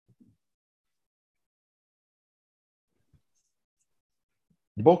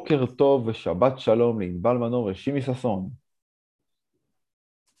בוקר טוב ושבת שלום לענבל מנור ושימי ששון.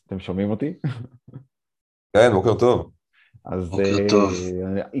 אתם שומעים אותי? כן, בוקר טוב. אז בוקר טוב.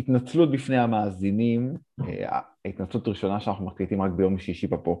 התנצלות בפני המאזינים, ההתנצלות הראשונה שאנחנו מקליטים רק ביום שישי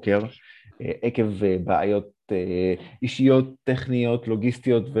בבוקר, עקב בעיות אישיות, טכניות,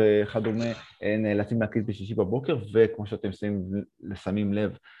 לוגיסטיות וכדומה, נאלצים להקליט בשישי בבוקר, וכמו שאתם שמים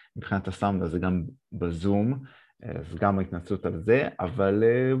לב מבחינת הסאונד, אז זה גם בזום, אז גם ההתנצלות על זה, אבל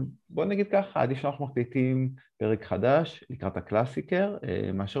בוא נגיד ככה, עדיף שאנחנו מקליטים פרק חדש לקראת הקלאסיקר,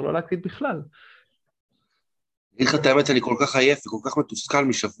 מאשר לא להקליט בכלל. אגיד לך את האמת, אני כל כך עייף וכל כך מתוסכל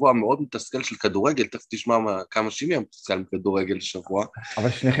משבוע מאוד מתסכל של כדורגל, תכף תשמע כמה שימי מתוסכל מכדורגל שבוע. אבל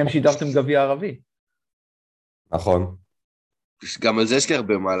שניכם שידרתם גביע ערבי. נכון. גם על זה יש לי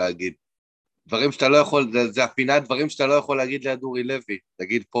הרבה מה להגיד. דברים שאתה לא יכול, זה הפינה, דברים שאתה לא יכול להגיד ליד לוי,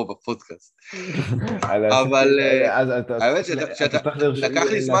 תגיד פה בפודקאסט. אבל האמת שלקח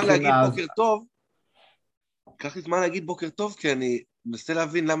לי זמן להגיד בוקר טוב, לקח לי זמן להגיד בוקר טוב, כי אני מנסה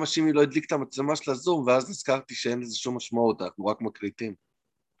להבין למה שימי לא הדליק את המצלמה של הזום, ואז נזכרתי שאין לזה שום משמעות, אנחנו רק מקליטים.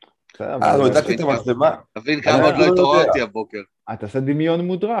 לא הדלקתי את המצלמה. תבין כמה עוד לא התעוררתי הבוקר. אתה עושה דמיון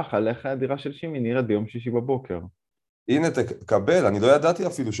מודרך על איך הדירה של שימי נראית ביום שישי בבוקר. הנה, תקבל, אני לא ידעתי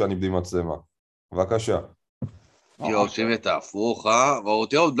אפילו שאני בלי מצלמה. בבקשה. יואו, שימי, אתה הפוך,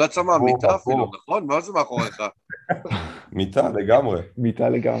 ואותי עוד לא צמא מיטה אפילו, נכון? מה זה מאחוריך? מיטה לגמרי. מיטה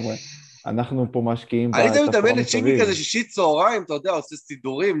לגמרי. אנחנו פה משקיעים אני תמיד מדמיין את שימי כזה שישי צהריים, אתה יודע, עושה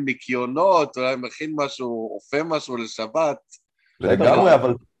סידורים, ניקיונות, אולי מכין משהו, אופה משהו לשבת. לגמרי,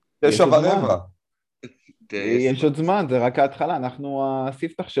 אבל 9:15. יש עוד זמן, זה רק ההתחלה, אנחנו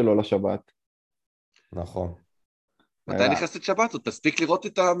הספתח שלו לשבת. נכון. מתי נכנסת שבת? עוד תספיק לראות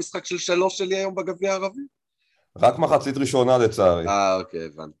את המשחק של 3 שלי היום בגביע הערבי? רק מחצית ראשונה לצערי. אוקיי,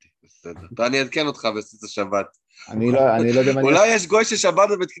 הבנתי, בסדר. אני אעדכן אותך בסוף השבת. אני לא יודע מה... אולי יש גוי ששבת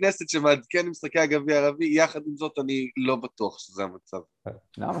בבית כנסת שמעדכן משחקי הגביע הערבי, יחד עם זאת אני לא בטוח שזה המצב.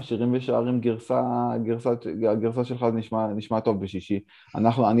 למה? שירים ושערים הגרסה שלך נשמע טוב בשישי.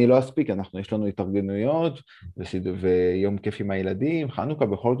 אני לא אספיק, יש לנו התארגנויות ויום כיף עם הילדים, חנוכה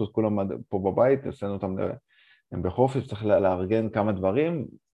בכל זאת כולם פה בבית, עשינו אותם בחופש, צריך לארגן כמה דברים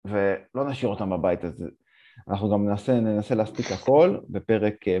ולא נשאיר אותם בבית הזה. אנחנו גם ננסה להספיק הכל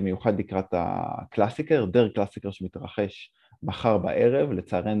בפרק מיוחד לקראת הקלאסיקר, קלאסיקר שמתרחש מחר בערב,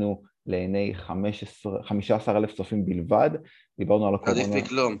 לצערנו לעיני 15,000 צופים בלבד, דיברנו על הקורונה. עדיף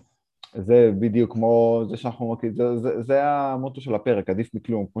מכלום. זה בדיוק כמו זה שאנחנו מקליטים, זה המוטו של הפרק, עדיף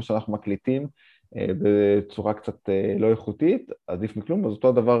מכלום, כמו שאנחנו מקליטים בצורה קצת לא איכותית, עדיף מכלום, אז אותו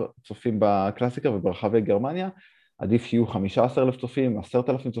הדבר צופים בקלאסיקר וברחבי גרמניה, עדיף שיהיו 15,000 צופים,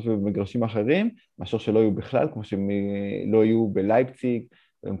 10,000 צופים במגרשים אחרים, מאשר שלא יהיו בכלל, כמו שהם לא יהיו בלייפציג,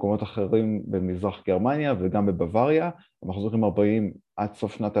 במקומות אחרים במזרח גרמניה וגם בבוואריה. המחזורים 40 עד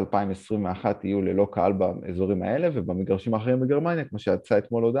סוף שנת 2021 יהיו ללא קהל באזורים האלה, ובמגרשים האחרים בגרמניה, כמו שיצא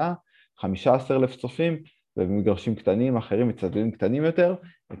אתמול הודעה, 15,000 צופים, ובמגרשים קטנים אחרים, מצדדים קטנים יותר,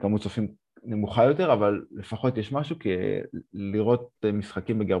 כמות צופים נמוכה יותר, אבל לפחות יש משהו, כי לראות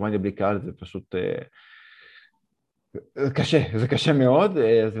משחקים בגרמניה בלי קהל זה פשוט... זה קשה מאוד,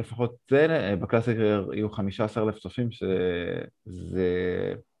 אז לפחות זה, בקלאסיקר יהיו 15,000 צופים,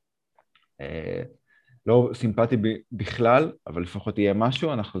 שזה לא סימפטי בכלל, אבל לפחות יהיה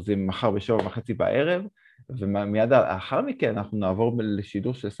משהו, אנחנו זה מחר ב7:30 בערב, ומיד לאחר מכן אנחנו נעבור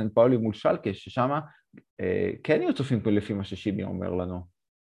לשידור של סן פאולי מול שלקה, ששם כן יהיו צופים לפי מה ששימי אומר לנו.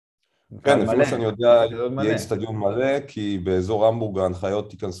 כן, לפי מה שאני יודע, יהיה אצטדיון מלא, כי באזור המבורג ההנחיות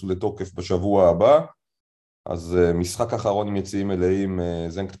תיכנסו לתוקף בשבוע הבא, אז משחק אחרון עם יציאים מלאים,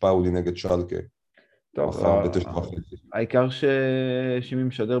 זנקט פאולי נגד שלקה. טוב, העיקר ששימי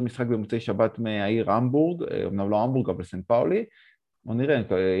משדר משחק במוצאי שבת מהעיר המבורג, אמנם לא המבורג, אבל סן פאולי. בוא נראה,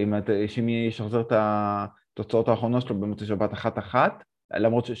 אם שימי ישחזר את התוצאות האחרונות שלו במוצאי שבת 1-1,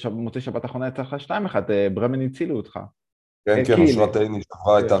 למרות שבמוצאי שבת האחרונה יצא לך 2-1, ברמן הצילו אותך. כן, כן, אושרת עיני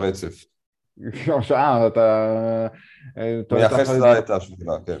שחררה את הרצף. אתה... מייחס לה את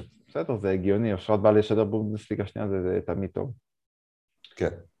השבילה, כן. בסדר, זה הגיוני, אושרת באה לשדר בונדסליגה שנייה, זה תמיד טוב. כן.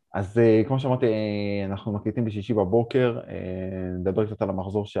 אז כמו שאמרתי, אנחנו מקליטים בשישי בבוקר, נדבר קצת על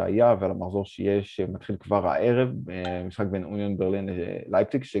המחזור שהיה ועל המחזור שיש, שמתחיל כבר הערב, משחק בין אוניון ברלין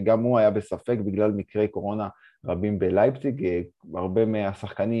ללייפציג, שגם הוא היה בספק בגלל מקרי קורונה רבים בלייפציג, הרבה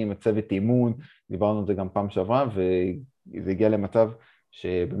מהשחקנים, צוות אימון, דיברנו על זה גם פעם שעברה, וזה הגיע למצב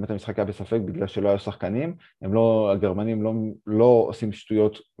שבאמת המשחק היה בספק בגלל שלא היו שחקנים, הגרמנים לא עושים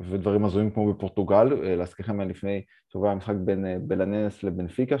שטויות ודברים הזויים כמו בפורטוגל, להזכירכם לפני שבוע המשחק בין בלנס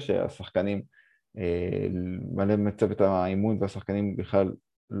לבנפיקה, שהשחקנים, מלא מצוות האימון והשחקנים בכלל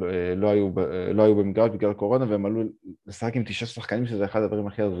לא היו במגרש בגלל קורונה, והם עלו לשחק עם 9 שחקנים, שזה אחד הדברים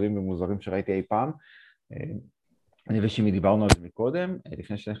הכי הזויים ומוזרים שראיתי אי פעם. אני ושימי דיברנו על זה מקודם,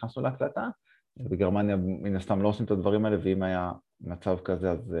 לפני שנכנסנו להקלטה. בגרמניה מן הסתם לא עושים את הדברים האלה, ואם היה מצב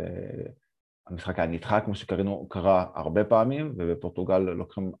כזה, אז המשחק היה נדחה, כמו שקרה הרבה פעמים, ובפורטוגל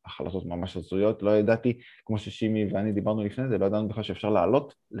לוקחים החלטות ממש הזויות. לא ידעתי, כמו ששימי ואני דיברנו לפני זה, לא ידענו בכלל שאפשר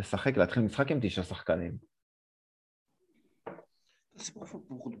לעלות, לשחק, להתחיל משחק עם 9 שחקנים. הסיפור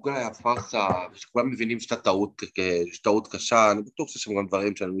בפורטוגל היה פרסה, שכולם מבינים שאתה טעות קשה, אני בטוח שיש שם גם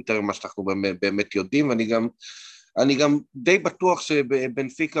דברים שאני יותר ממה שאנחנו באמת יודעים, ואני גם די בטוח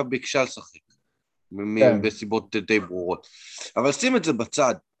שבנפיקה ביקשה לשחק, בסיבות די ברורות. אבל שים את זה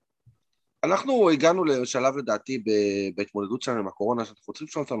בצד. אנחנו הגענו לשלב לדעתי בהתמודדות שלנו עם הקורונה, שאנחנו רוצים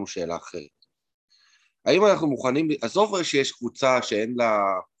לשאול אותנו שאלה אחרת. האם אנחנו מוכנים, עזוב שיש קבוצה שאין לה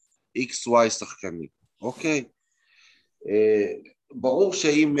XY שחקנים, אוקיי? ברור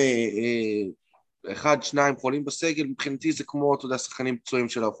שאם 1-2 חולים בסגל, מבחינתי זה כמו, אתה יודע, שחקנים פצועים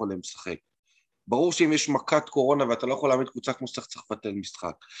שלא יכולים לשחק. ברור שאם יש מכת קורונה ואתה לא יכול להעמיד קבוצה כמו שצריך לבטל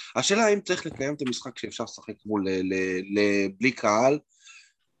משחק. השאלה האם צריך לקיים את המשחק שאפשר לשחק מול בלי קהל,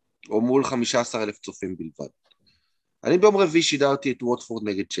 או מול 15,000 צופים בלבד. אני ביום רביעי שידרתי את ווטפורד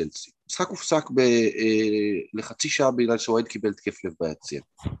נגד צ'לסי. משחק הופסק לחצי שעה בגלל שאוהד קיבל התקף לב ביציע.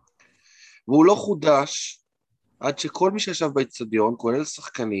 והוא לא חודש עד שכל מי שישב באצטדיון, כולל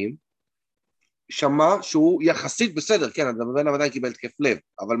שחקנים, שמע שהוא יחסית בסדר, כן, הבן עדיין קיבל התקף לב,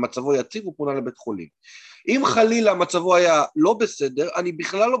 אבל מצבו יציב הוא פונה לבית חולים. אם חלילה מצבו היה לא בסדר, אני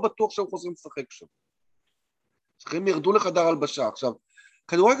בכלל לא בטוח שהם חוזרים לשחק שם. שחקנים ירדו לחדר הלבשה. עכשיו,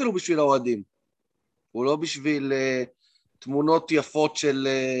 כדורגל הוא בשביל האוהדים, הוא לא בשביל תמונות יפות של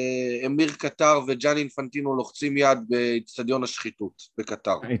אמיר קטר וג'אני אינפנטינו לוחצים יד באצטדיון השחיתות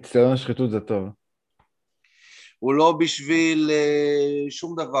בקטר. אצטדיון השחיתות זה טוב. הוא לא בשביל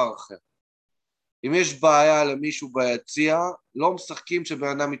שום דבר אחר. אם יש בעיה למישהו ביציע, לא משחקים שבן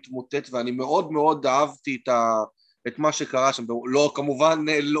אדם מתמוטט, ואני מאוד מאוד אהבתי את מה שקרה שם, לא, כמובן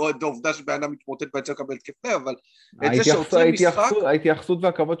לא את העובדה שבן אדם מתמוטט ביציע לקבל התקף לב, אבל את זה שעוצרים משחק... ההתייחסות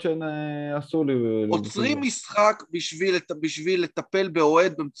והכבוד שהן עשו לי... עוצרים משחק בשביל לטפל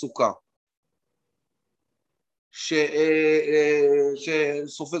באוהד במצוקה.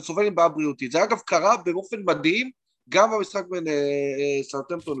 שסובל עם בעיה בריאותית. זה אגב קרה באופן מדהים, גם במשחק בין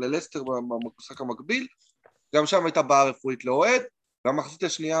סאות'המפטון ללסטר, במשחק המקביל, גם שם הייתה בעיה רפואית לאוהד, והמחצית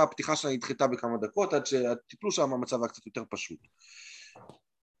השנייה, הפתיחה שלה נדחתה בכמה דקות, עד שטיפלו שם המצב היה קצת יותר פשוט.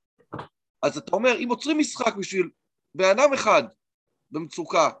 אז אתה אומר, אם עוצרים משחק בשביל באדם אחד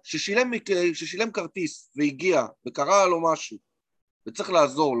במצוקה, ששילם כרטיס והגיע, וקרה לו משהו, וצריך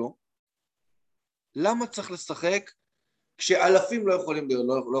לעזור לו, למה צריך לשחק כשאלפים לא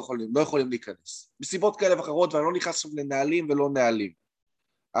יכולים להיכנס? בסיבות כאלה ואחרות, ואני לא נכנס שם לנהלים ולא נהלים.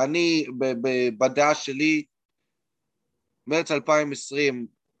 אני, בדעה שלי, מרץ 2020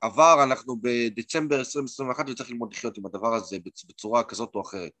 עבר, אנחנו בדצמבר 2021, וצריך ללמוד לחיות עם הדבר הזה בצורה כזאת או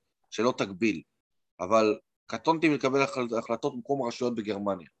אחרת, שלא תגביל. אבל קטונתי מלקבל החלטות במקום הרשויות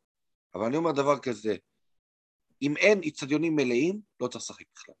בגרמניה. אבל אני אומר דבר כזה, אם אין אצטדיונים מלאים, לא צריך לשחק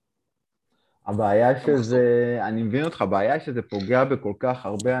בכלל. הבעיה שזה, אני מבין אותך, הבעיה שזה פוגע בכל כך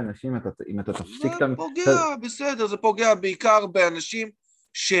הרבה אנשים, אם אתה תפסיק... זה פוגע, בסדר, זה פוגע בעיקר באנשים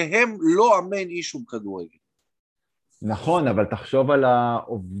שהם לא המיין אישו בכדורגל. נכון, אבל תחשוב על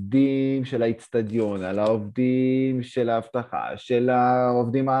העובדים של האצטדיון, על העובדים של האבטחה, של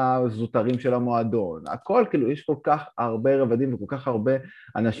העובדים הזוטרים של המועדון, הכל, כאילו, יש כל כך הרבה רבדים וכל כך הרבה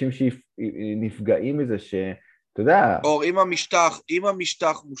אנשים שנפגעים מזה אתה יודע... או אם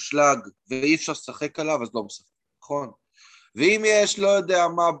המשטח מושלג ואי אפשר לשחק עליו, אז לא משחק, נכון? ואם יש, לא יודע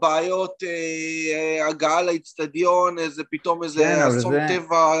מה, בעיות הגעה לאצטדיון, פתאום איזה אסון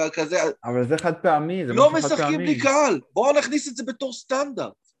טבע כזה... אבל זה חד פעמי, זה לא משחקים בלי קהל, בואו נכניס את זה בתור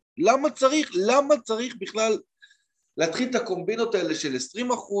סטנדרט. למה צריך בכלל להתחיל את הקומבינות האלה של 20%,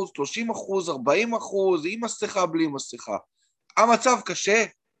 30%, 40%, עם מסכה, בלי מסכה? המצב קשה,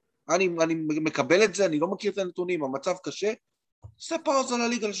 אני מקבל את זה, אני לא מכיר את הנתונים, המצב קשה, עושה פאוזה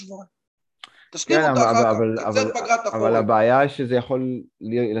לליגה לשבועיים. תשלים אותה אחר כך, תצאת פגרת החורף. אבל הבעיה היא שזה יכול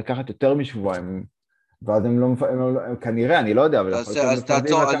לקחת יותר משבועיים, ואז הם לא, כנראה, אני לא יודע, אבל... אז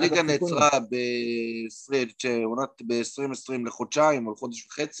תעצור, הליגה נעצרה ב-2020 לחודשיים, או לחודש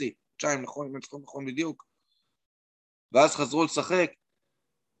וחצי, חודשיים, נכון בדיוק, ואז חזרו לשחק.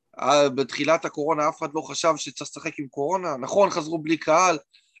 בתחילת הקורונה אף אחד לא חשב שצריך לשחק עם קורונה, נכון, חזרו בלי קהל,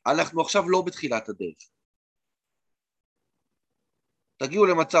 אנחנו עכשיו לא בתחילת הדרך. תגיעו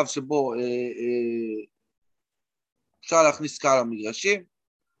למצב שבו אפשר להכניס קהל למגרשים,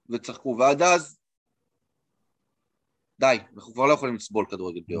 וצחקו, ועד אז די, אנחנו כבר לא יכולים לסבול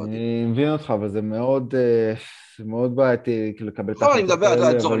כדורגל בלי אוהדים. אני מבין אותך, אבל זה מאוד בעייתי לקבל את ההחלטות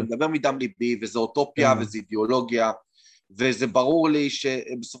האלה. אני מדבר מדם ליבי, וזה אוטופיה, וזה אידיאולוגיה, וזה ברור לי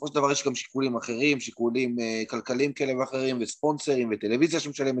שבסופו של דבר יש גם שיקולים אחרים, שיקולים כלכליים כאלה ואחרים, וספונסרים, וטלוויזיה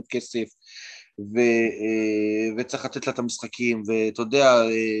שמשלמת כסף, וצריך לתת לה את המשחקים, ואתה יודע,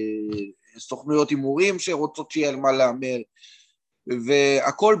 סוכנויות הימורים שרוצות שיהיה על מה לאמר,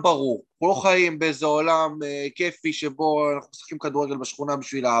 והכל ברור. אנחנו לא חיים באיזה עולם כיפי שבו אנחנו משחקים כדורגל בשכונה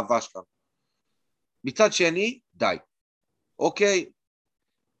בשביל האהבה שלנו. מצד שני, די. אוקיי?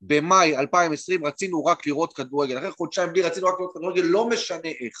 במאי 2020 רצינו רק לראות כדורגל, אחרי חודשיים בלי רצינו רק לראות כדורגל, לא משנה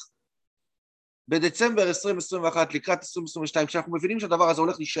איך. בדצמבר 2021, לקראת 2022, כשאנחנו מבינים שהדבר הזה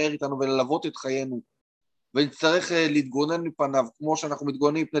הולך להישאר איתנו וללוות את חיינו, ונצטרך להתגונן מפניו כמו שאנחנו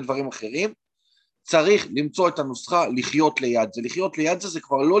מתגוננים מפני דברים אחרים, צריך למצוא את הנוסחה לחיות ליד זה. לחיות ליד זה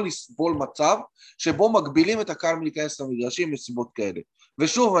כבר לא לסבול מצב שבו מגבילים את הקהל מלהיכנס למגרשים מסיבות כאלה.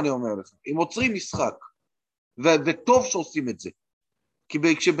 ושוב אני אומר לך, אם עוצרים משחק, וטוב שעושים את זה,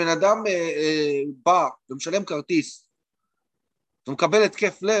 כי כשבן אדם בא ומשלם כרטיס, ומקבל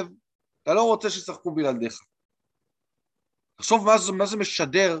התקף לב, אתה לא רוצה ששחקו בלעדיך. תחשוב מה זה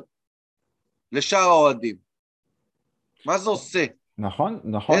משדר לשאר האוהדים. מה זה עושה? נכון.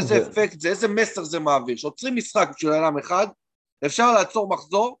 איזה אפקט זה, איזה מסר זה מעביר. שעוצרים משחק בשביל עולם אחד, אפשר לעצור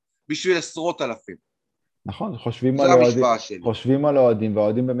מחזור בשביל עשרות אלפים. נכון, חושבים על האוהדים,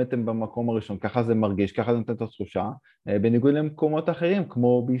 והאוהדים באמת הם במקום הראשון, ככה זה מרגיש, ככה זה נותן את התחושה, בניגוד למקומות אחרים,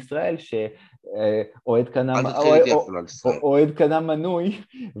 כמו בישראל, שאוהד קנה מנוי,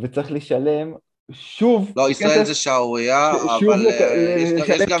 וצריך לשלם שוב... לא, ישראל זה שערורייה, אבל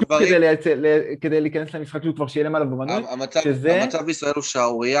יש גם דברים... כדי להיכנס למשחק שהוא כבר שילם עליו במנוי, המצב בישראל הוא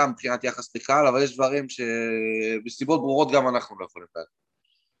שערורייה מבחינת יחס לקהל, אבל יש דברים שבסיבות ברורות גם אנחנו לא יכולים לדעת.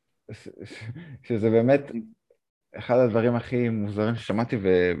 שזה באמת אחד הדברים הכי מוזרים ששמעתי,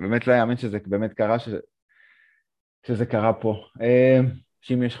 ובאמת לא יאמן שזה באמת קרה, שזה קרה פה.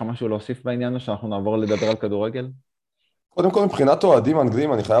 שאם יש לך משהו להוסיף בעניין, או שאנחנו נעבור לדבר על כדורגל? קודם כל, מבחינת אוהדים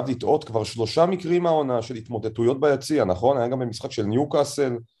אנגלים, אני חייב לטעות כבר 3 מקרים מהעונה של התמוטטויות ביציע, נכון? היה גם במשחק של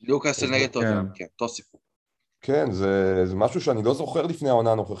ניוקאסל. ניוקאסל נגד טוטנהאם, כן, תוסיפו. כן, זה משהו שאני לא זוכר לפני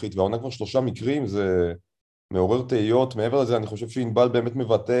העונה הנוכחית, והעונה כבר 3 מקרים, זה מעורר תהיות. מעבר לזה, אני חושב שענבל באמת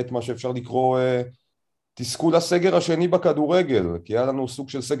מבטא את מה שאפשר לקרוא תסכול הסגר השני בכדורגל, כי היה לנו סוג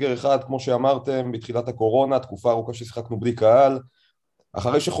של סגר אחד, כמו שאמרתם, בתחילת הקורונה, תקופה ארוכה ששיחקנו בלי קהל,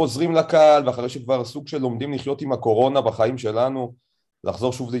 אחרי שחוזרים לקהל, ואחרי שכבר סוג של לומדים לחיות עם הקורונה בחיים שלנו,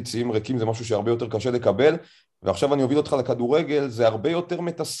 לחזור שוב ליציעים ריקים זה משהו שהרבה יותר קשה לקבל, ועכשיו אני אוביל אותך לכדורגל, זה הרבה יותר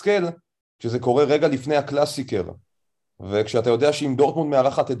מתסכל, כשזה קורה רגע לפני הקלאסיקר, וכשאתה יודע שאם דורטמונד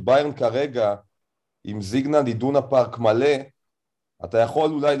מארחת את באיירן כרגע, עם זיגנל אידונה פארק מלא, אתה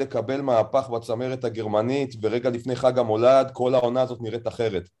יכול אולי לקבל מהפך בצמרת הגרמנית, ורגע לפני חג המולד, כל העונה הזאת נראית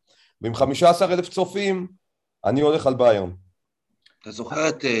אחרת. ועם 15,000 צופים, אני הולך על באיירן. אתה זוכר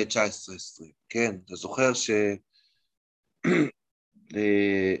את 19-20, כן, אתה זוכר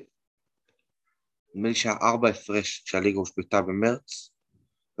נדמה לי שה4 הפרש שהליגה הושבתה במרץ,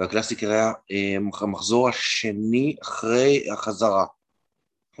 והקלאסיקר היה המחזור השני אחרי החזרה.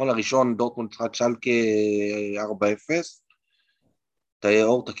 נכון, הראשון דורטמונד ניצחה שלקה 4-0,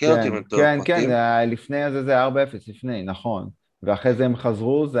 אור תקן אותי אם אני טועה פרטים. כן, לפני זה 4-0, לפני, נכון. ואחרי זה הם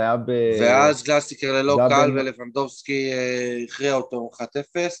חזרו, זה היה ואז קלאסיקר ללא קהל ולבנדובסקי הכריע אותו 1-0,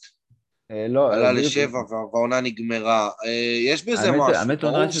 עלה ל7 והעונה נגמרה. יש בזה משהו. האמת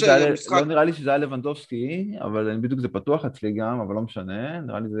לא נראה לי שזה היה לבנדובסקי, אבל בדיוק זה פתוח אצלי גם, אבל לא משנה,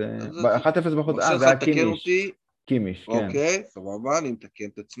 נראה לי זה... 1-0 בחוד... זה היה קימיש, כן. אוקיי, סבבה, אני מתקן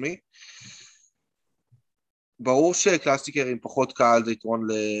את עצמי. ברור שקלאסיקר עם פחות קהל זה יתרון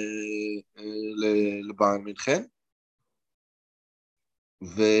לבאיירן מינכן,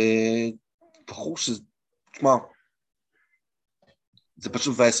 וברור שזה, תשמע, זה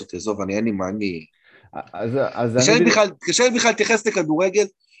פשוט מבאס אותי, עזוב, אין לי מה, קשה לי בכלל להתייחס לכדורגל,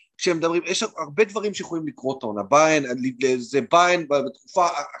 כשהם מדברים, יש הרבה דברים שיכולים לקרות העונה, זה באיירן בתקופה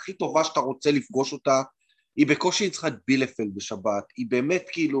הכי טובה שאתה רוצה לפגוש אותה, היא בקושי צריכה את בילפלד בשבת, היא באמת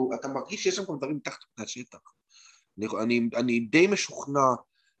כאילו, אתה מרגיש שיש שם כל דברים מתחת לשטח, אני די משוכנע,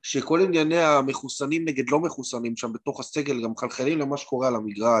 שכל ענייני המחוסנים נגד לא מחוסנים שם בתוך הסגל גם חלחלים למה שקורה על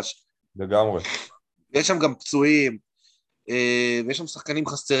המגרש. לגמרי. יש שם גם פצועים, ויש שם שחקנים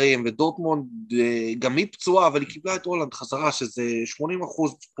חסרים, ודורטמונד גם היא פצועה, אבל היא קיבלה את הולנד חזרה, שזה 80%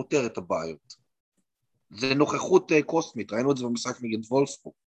 פותר את הבעיות. זה נוכחות קוסמית, ראינו את זה במשחק נגד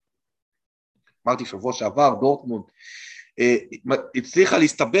וולפסבורג. אמרתי שבוע שעבר, דורטמונד הצליחה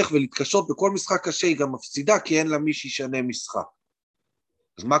להסתבך ולהתקשות בכל משחק קשה, היא גם מפסידה, כי אין לה מי שישנה משחק.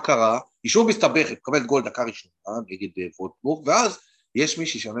 אז מה קרה? היא שוב מסתבכת, מקבלת גול דקה ראשונה, נגד וולטבורג, ואז יש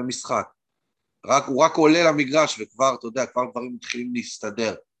מישהי שנה משחק. הוא רק עולה למגרש, וכבר, אתה יודע, כבר דברים מתחילים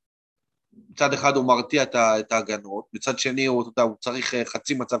להסתדר. מצד אחד הוא מרתיע את ההגנות, מצד שני הוא צריך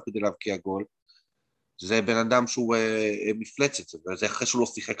חצי מצב כדי להבקיע גול. זה בן אדם שהוא מפלצת, וזה אחרי שהוא לא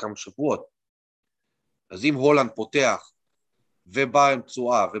שיחק כמה שבועות. אז אם הולנד פותח, ובאיירן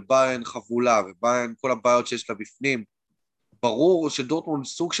פצועה, ובאיירן חבולה, ובאיירן כל הבעיות שיש לה בפנים, ברור שדורטמונד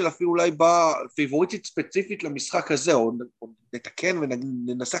סוג של אפילו אולי בא פיבוריטית ספציפית למשחק הזה, או נתקן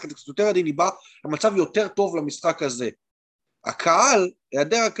וננסח את זה יותר עדין, היא באה למצב יותר טוב למשחק הזה. הקהל,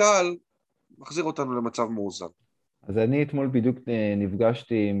 היעדר הקהל, מחזיר אותנו למצב מאוזן. אז אני אתמול בדיוק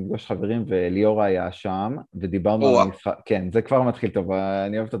נפגשתי עם מגרש חברים, וליאור היה שם, ודיברנו על המשחק, כן, זה כבר מתחיל טוב,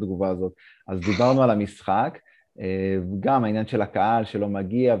 אני אוהב את התגובה הזאת, אז דיברנו על המשחק, גם העניין של הקהל שלא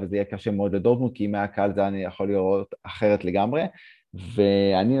מגיע, וזה יהיה קשה מאוד לדורטמונד, כי אם היה קהל זה אני יכול לראות אחרת לגמרי,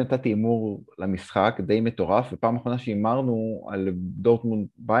 ואני נתתי אימור למשחק די מטורף, ופעם האחרונה שאימרנו על דורטמונד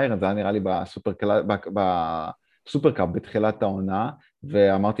באיירן, זה היה נראה לי בסופרקאפ בתחילת העונה,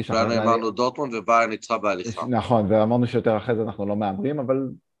 ואמרתי שאנחנו אמרנו דורטמונד ובאיירן ניצחה בהליכה. נכון, ואמרנו שיותר אחרי זה אנחנו לא מאמרים, אבל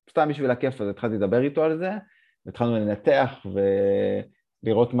סתם בשביל הכיף, אז התחלתי לדבר איתו על זה, והתחלנו לנתח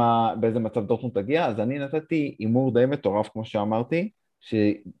ולראות באיזה מצב דורטמונד תגיע, אז אני נתתי אימור די מטורף, כמו שאמרתי,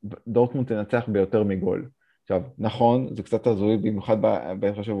 שדורטמונד תנצח ביותר מגול. עכשיו, נכון, זה קצת הזוי, במיוחד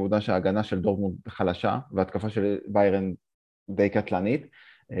בהתחשב בעובדה שההגנה של דורטמונד חלשה, וההתקפה של באיירן די קטלנית,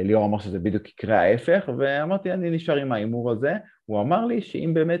 ליאור אמר שזה בדיוק יקרה ההפך, ואמרתי, אני נשאר עם האימור הזה, הוא אמר לי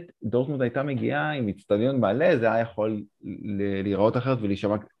שאם באמת דורטמונד הייתה מגיעה עם אצטדיון מלא, זה היה יכול להיראות אחרת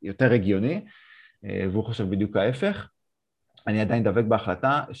ולהישמע יותר הגיוני, והוא חושב בדיוק ההפך. אני עדיין דבק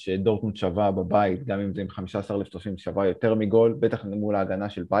בהחלטה שדורטמונד שווה בבית, גם אם זה עם 15,000 צופים, שווה יותר מגול, בטח מול ההגנה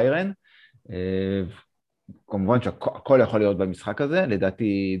של באיירן, כמובן שהכל יכול להיות במשחק הזה,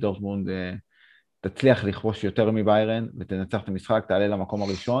 לדעתי דורטמונד תצליח לכבוש יותר מבאיירן, ותנצח את המשחק, תעלה למקום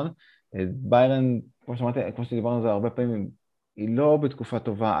הראשון. באיירן, כמו שדיברנו על זה הרבה פעמים, היא לא בתקופה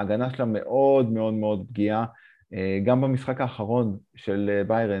טובה, ההגנה שלה מאוד מאוד מאוד פגיעה, גם במשחק האחרון של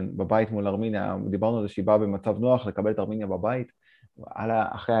באיירן, בבית מול ארמיניה, דיברנו על זה שהיא באה במצב נוח לקבל את ארמיניה בבית,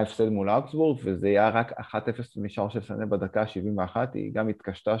 אחרי ההפסד מול אוקסבורג, וזה היה רק 1-0 משער של סנה בדקה 71, היא גם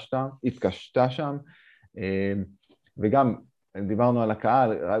התקשתה שם, וגם דיברנו על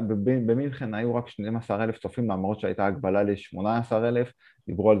הקהל, במינכן היו רק 12,000 צופים, למרות שהייתה הגבלה ל-18,000,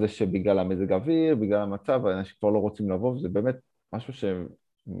 דיברו על זה שבגלל המזג אוויר, בגלל המצב, אנשים כבר לא רוצים לבוא, וזה באמת משהו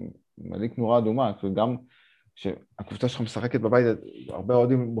שמדליק נורה אדומה, וגם שהקבוצה שלך משחקת בבית, הרבה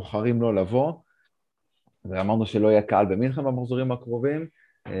אוהדים בוחרים לא לבוא, ואמרנו שלא יהיה קהל במינכן במחזורים הקרובים,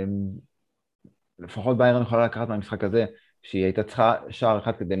 לפחות באיירן יכולה לקחת מהמשחק הזה, שהיא הייתה צריכה שער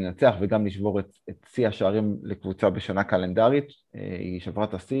אחד כדי לנצח, וגם לשבור את שיא השערים לקבוצה בשנה קלנדרית, היא שברה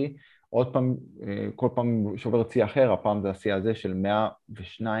את השיא, עוד פעם, כל פעם שוברת שיא אחר, הפעם זה השיא הזה של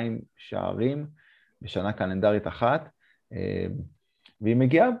 102 שערים בשנה קלנדרית אחת, והיא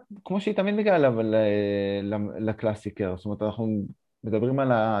מגיעה, כמו שהיא תמיד מגיעה, אבל לקלאסיקר, זאת אומרת, אנחנו מדברים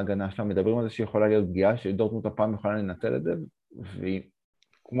על ההגנה שלה, מדברים על זה שהיא יכולה להיות פגיעה, שדורטמונד הפעם יכולה לנצל את זה, והיא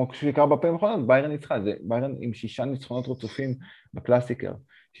כמו שקרה בפעמים האחרונות, באיירן ניצחה, זה באיירן עם 6 ניצחונות רצופים בקלאסיקר,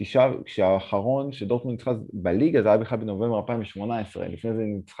 6, כשהאחרון שדורטמונד ניצחה בליגה, זה היה בכלל בנובמבר 2018, לפני זה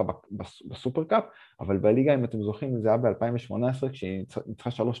היא ניצחה בסופרקאפ, אבל בליגה, אם אתם זוכרים, זה היה ב-2018, כשהיא ניצחה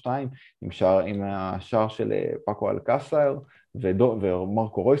 3-2, עם השער של פאקו אלקאסר,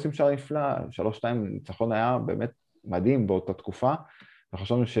 ומרקו רויס עם שער נפלא, 3-2 ניצחון היה באמת מדהים באותה תקופה,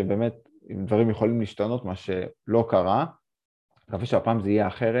 וחשבנו שבאמת דברים יכולים להשתנות, מה שלא קרה, מקווה שהפעם זה יהיה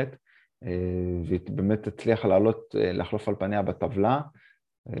אחרת, והיא באמת תצליח לחלוף על פניה בטבלה,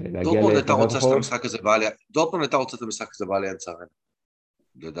 דורטמונד הייתה רוצה את המשחק הזה באליאנס ארנה,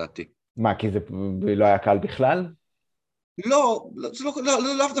 לדעתי. מה, כי זה לא היה קל בכלל? לא, זה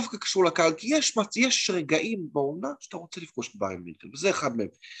לא דווקא קשור לקהל, כי יש רגעים בעונה שאתה רוצה לפגוש את באיירן מינכן, וזה אחד מהם.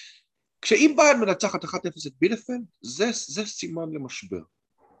 כשאם באיירן מנצחת 1-0 את בילפלד, זה סימן למשבר.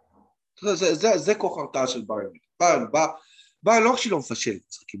 זה כוח הרתעה של באיירן מינכן. באיירן לא רק שהיא לא מפשלת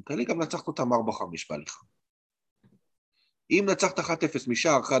משחקים כאלה, גם נצחת אותם 4-5 בהליכה. אם נצחת 1-0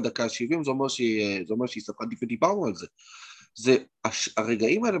 משער אחרי דקה 70, זה אומר שהיא ספקה, ודיברנו על זה. זה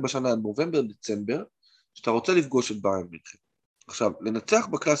הרגעים האלה בשנה, נובמבר-דצמבר, שאתה רוצה לפגוש את באיירן מינכן. עכשיו, לנצח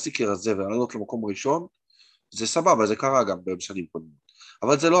בקלאסיקר הזה ולעלות למקום ראשון, זה סבבה, זה קרה גם בשנים קודמות.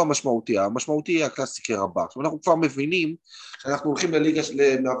 אבל זה לא המשמעותי, המשמעותי היא הקלאסיקר הבא. עכשיו, אנחנו כבר מבינים שאנחנו הולכים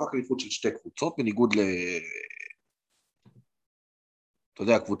למאבק אליפות של 2 קבוצות, בניגוד אתה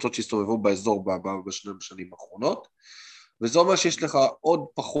יודע, הקבוצות שהסתובבו באזור בשנים האחרונות, וזה אומר שיש לך עוד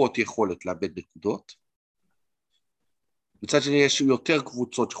פחות יכולת לאבד נקודות, מצד שני יש יותר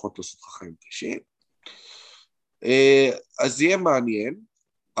קבוצות שיכולות לעשות לך חיים קשים, אז יהיה מעניין,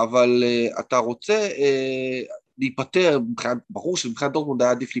 אבל אתה רוצה להיפטר, ברור שמבחינת דורטמונד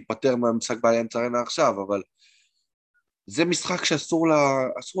היה עדיף להיפטר מהמשחק באיירן ארנה עכשיו, אבל זה משחק שאסור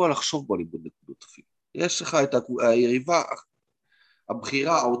לה לחשוב בו ליבוד נקודות אפילו. יש לך את היריבה,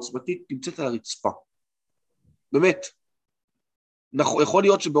 הבחירה העוצמתית נמצאת על הרצפה. באמת. יכול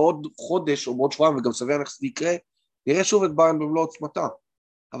להיות שבעוד חודש או בעוד שבועיים, וגם סביר איך זה יקרה, נראה שוב את באיירן במלוא עוצמתה.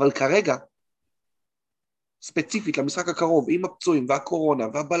 אבל כרגע, ספציפית למשחק הקרוב, עם הפצועים והקורונה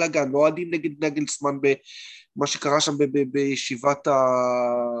והבלגן, נועדים נגד נגלסמן במה שקרה שם בישיבת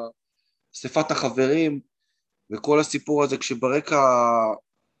אספת החברים, וכל הסיפור הזה, כשברקע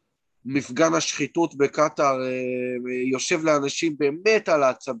מפגן השחיתות בקטר יושב לאנשים באמת על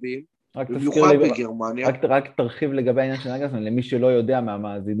העצבים, במיוחד בגרמניה. רק תרחיב לגבי העניין של נגלסמן, למי שלא יודע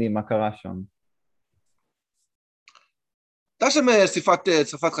מהמאזינים, מה קרה שם. הייתה שם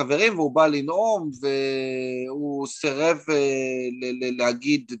אספת חברים, והוא בא לנאום, והוא סירב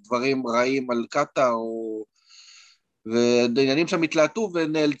להגיד דברים רעים על קטר, והעניינים שם התלהטו,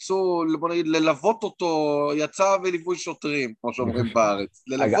 ונאלצו, בוא נגיד, ללוות אותו, יצא וליווי שוטרים, כמו שאומרים בארץ,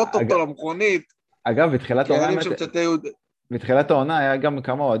 ללוות אותו למכונית. אגב, בתחילת העונה היה גם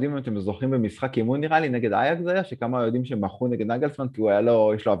כמה אוהדים, אתם זוכרים במשחק אימון נראה לי, נגד אייקס היה, שכמה אוהדים שמחו נגד נגלסמן, כי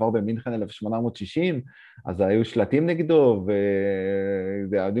יש לו עבר במינכן 1860, אז היו שלטים נגדו,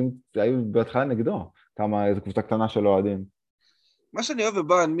 והאוהדים היו בהתחלה נגדו, איזו קבוצה קטנה של אוהדים. מה שאני אוהב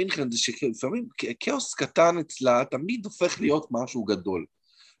בבאיירן מינכן זה שלפעמים כאוס קטן אצלה תמיד הופך להיות משהו גדול.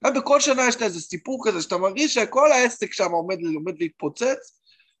 בכל שנה יש לה איזה סיפור כזה שאתה מרגיש שכל העסק שם עומד להתפוצץ,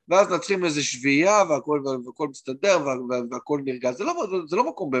 ואז נצחים איזה שביעייה והכל מסתדר והכל נרגע. זה לא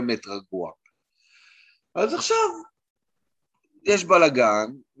מקום באמת רגוע. אז עכשיו יש בלגן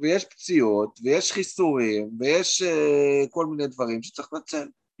ויש פציעות ויש חיסורים ויש כל מיני דברים שצריך לנצל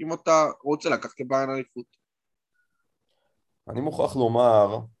אם אתה רוצה לקחת לבאיירן אליפות. אני מוכרח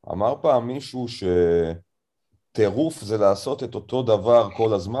לומר, אמר פעם מישהו שטירוף זה לעשות את אותו דבר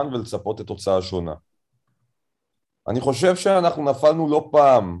כל הזמן ולצפות את תוצאה שונה. אני חושב שאנחנו נפלנו לא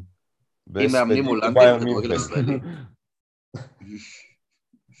פעם עם מאמנים הולנדים כדורגל ישראלי.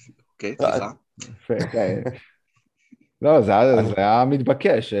 אוקיי, סליחה. לא, זה היה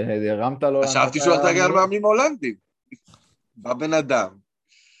מתבקש, הרמת לו... חשבתי שהוא הולך להגיע על מאמנים הולנדים. בא בן אדם.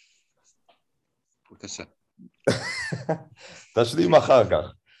 בבקשה. תשלים אחר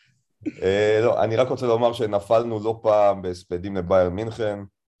כך. לא, אני רק רוצה לומר שנפלנו לא פעם בהספדים לבאיירן מינכן.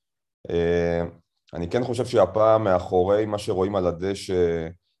 אני כן חושב שהפעם מאחורי מה שרואים על הדשא,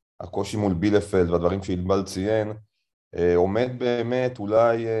 הקושי מול בילפלד והדברים שאילבל ציין, עומד באמת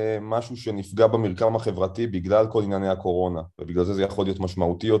אולי משהו שנפגע במרקם החברתי בגלל כל ענייני הקורונה, ובגלל זה יכול להיות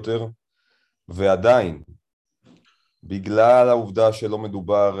משמעותי יותר, ועדיין, בגלל העובדה שלא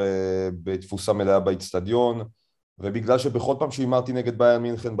מדובר בתפוסה מלאה באצטדיון, ובגלל שבכל פעם שהימרתי נגד באיירן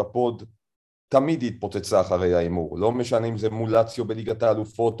מינכן בפוד, תמיד היא התפוצצה אחרי האימור, לא משנה אם זה מול לאציו בליגת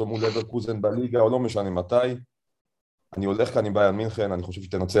האלופות, או מול לברקוזן בליגה, או לא משנה מתי. אני הולך כאן עם באיירן מינכן, אני חושב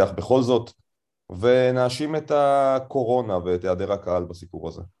שתנצח בכל זאת, ונאשים את הקורונה ואת היעדר הקהל בסיפור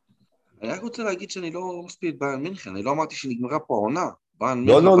הזה. אני רק רוצה להגיד שאני לא מספיק באיירן מינכן, אני לא אמרתי שנגמרה פה העונה.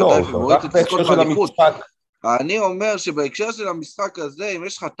 לא, רק בהקשר של המשחק. אני אומר שבהקשר של המשחק הזה, אם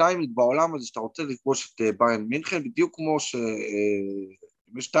יש לך טיימינג בעולם הזה שאתה רוצה לפגוש את באיירן מינכן, בדיוק כמו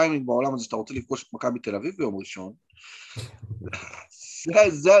אם יש טיימינג בעולם הזה שאתה רוצה לפגוש את מכבי תל אביב ביום ראשון,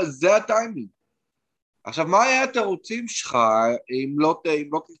 זה הטיימינג. עכשיו, מה היה התירוצים שלך אם לא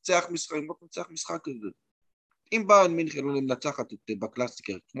תנצח משחק כזה? אם באיירן מינכן לא ננצחת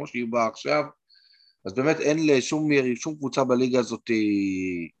בקלאסיקר, כמו שהיא באה עכשיו, אז באמת אין לשום קבוצה בליגה הזאת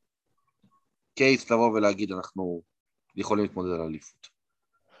קייס לבוא ולהגיד, אנחנו יכולים להתמודד על אליפות.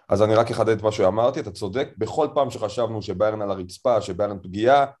 אז אני רק אחדד את מה שאמרתי, אתה צודק, בכל פעם שחשבנו שבאיירן על הרצפה, שבאיירן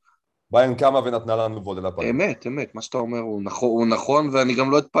פגיעה, באיירן קמה ונתנה לנו וולד לפנים. אמת, מה שאתה אומר הוא נכון, ואני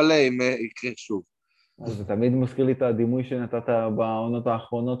גם לא אתפלא אם יקרה שוב. זה תמיד מזכיר לי את הדימוי שנתת בעונות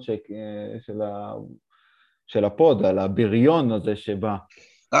האחרונות של הפוד, על הבריון הזה שבא.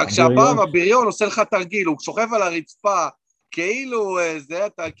 רק שהפעם הבריון עושה לך תרגיל, הוא שוכב על הרצפה, כאילו זה,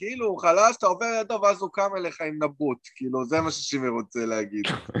 אתה כאילו חלש, אתה עובר לידו ואז הוא קם אליך עם נבוט, כאילו זה מה ששימי רוצה להגיד.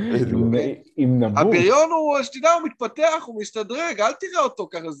 עם נבוט? הבריון הוא, שתדע, הוא מתפתח, הוא משתדרג, אל תראה אותו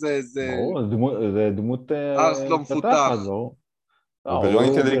ככה, זה דמות ארס לא מפותח. הוא בריון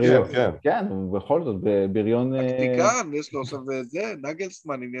אינטליגנט, כן. כן, בכל זאת, בריון... טקטיקן, יש לו עכשיו זה,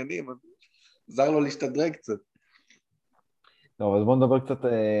 נגלסמן, עניינים, עזר לו להשתדרג קצת. טוב, אז בואו נדבר קצת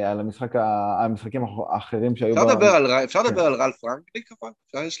על המשחקים האחרים שהיו... אפשר לדבר על ראלף ראנגניק,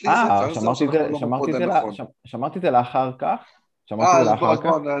 אבל יש לי את זה. שמרתי את זה לאחר כך. אז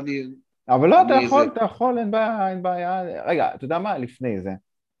בוא, אבל לא, אתה יכול, אין בעיה. רגע, אתה יודע מה? לפני זה.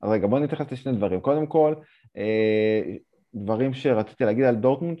 אז רגע, בואו נתייחס לשני דברים. קודם כל, דברים שרציתי להגיד על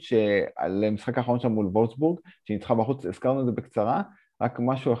דורטמונד, שעל משחק האחרון שם מול וולפסבורג, שניצחה בחוץ, הזכרנו את זה בקצרה, רק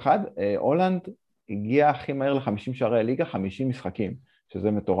משהו אחד, הולנד הגיע הכי מהר ל-50 שערי ליגה, 50 משחקים,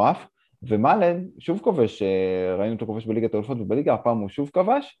 שזה מטורף, ומלן שוב כובש, ראינו אותו כובש בליגת האלופות ובליגה, הפעם הוא שוב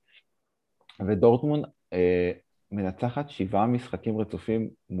כבש, ודורטמונד מנצחת 7 משחקים רצופים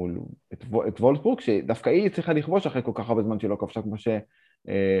מול את וולפסבורג, שדווקא היא צריכה לכבוש אחרי כל כך הרבה זמן שהיא לא כבשה, כמו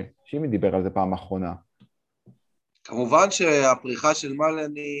שימי דיבר על זה פעם האחרונה. כמובן שהפריחה של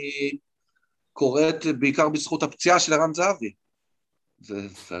מלן היא קורית בעיקר בזכות הפציעה של ערן זהבי.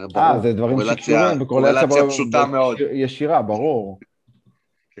 זה דברים שקשורים, בקורלציה פשוטה מאוד. ישירה, ברור.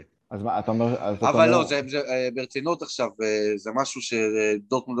 אז מה, אתה אומר... אבל לא, זה ברצינות עכשיו, זה משהו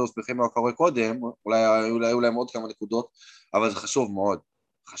שדורטמונד לא שמחים מה קורה קודם, אולי היו להם עוד כמה נקודות, אבל זה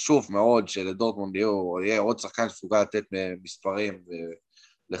חשוב מאוד שלדורטמונד יהיה עוד שחקן שסוגל לתת מספרים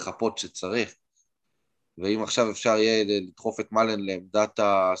ולחפות שצריך. ואם עכשיו אפשר יהיה לדחוף את מלן לעמדת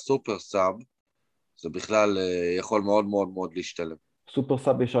הסופר סאב, זה בכלל יכול מאוד מאוד מאוד להשתלם. סופר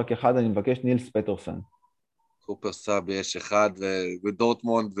סאב יש רק אחד, אני מבקש נילס פטרסן. סופר סאב יש אחד,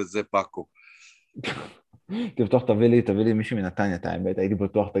 ודורטמונד וזה פאקו. תבטוח, תביא לי מישהו מנתניה, אתה האמת, הייתי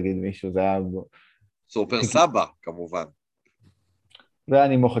בטוח תגיד מישהו, זה היה... סופר סאבה, כמובן.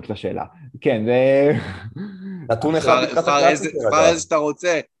 ואני מוחק לשאלה. כן, זה... נתון אחד לקראת הקלאסיקר. פרז שאתה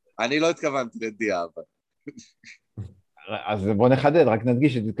רוצה, אני לא התכוונתי לדיעה, אבל... אז בוא נחדד, רק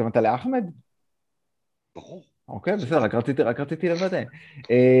נדגיש שהתכוונת לאחמד. ברור. אוקיי, בסדר, רק רציתי לוודא.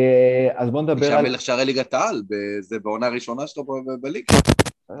 אז בוא נדבר על... שהמלך שערי ליגת העל, זה בעונה הראשונה שלו בליגה.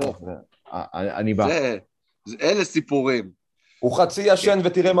 אני בא. אלה סיפורים. הוא חצי ישן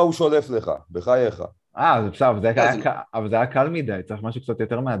ותראה מה הוא שולף לך, בחייך. זה בסדר, אבל זה היה קל מדי, צריך משהו קצת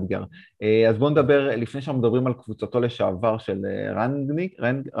יותר מאתגר. אז בואו נדבר, לפני שאנחנו מדברים על קבוצתו לשעבר של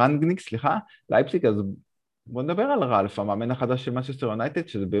ראנגניק, לייפציג, אז בואו נדבר על ראלף, המאמן החדש של מנצ'סטר יונייטד,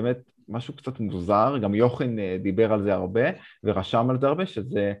 שזה באמת משהו קצת מוזר, גם יוחין דיבר על זה הרבה, ורשם על זה הרבה,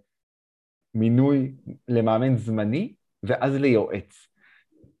 שזה מינוי למאמן זמני, ואז ליועץ,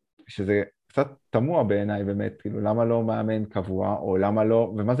 שזה קצת תמוה בעיניי באמת, כאילו למה לא מאמן קבוע, או למה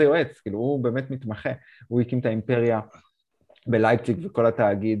לא, ומה זה יועץ? כאילו הוא באמת מתמחה, הוא הקים את האימפריה בלייפציג וכל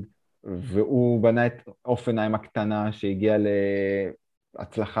התאגיד, והוא בנה את אופנהיים הקטנה שהגיעה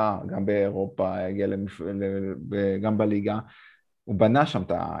להצלחה גם באירופה, הגיעה גם בליגה, הוא בנה שם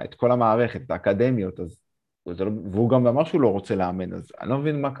את כל המערכת, את האקדמיות, והוא גם אמר שהוא לא רוצה לאמן, אז אני לא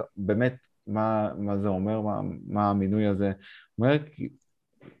מבין באמת מה זה אומר, מה המינוי הזה אומר,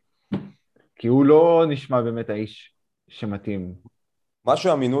 כי הוא לא נשמע באמת האיש שמתאים. מה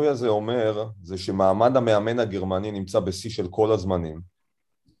שהמינוי הזה אומר, זה שמעמד המאמן הגרמני נמצא בשיא של כל הזמנים.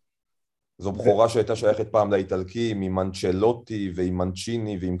 זו בחורה שהייתה שייכת פעם לאיטלקים, עם מנצ'לוטי ועם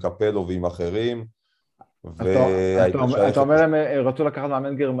מנצ'יני ועם קפלו ועם אחרים. אתה אומר הם רצו לקחת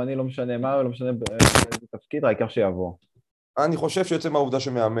מאמן גרמני, לא משנה מה, לא משנה באיזה תפקיד, העיקר שיבוא. אני חושב שיוצא מהעובדה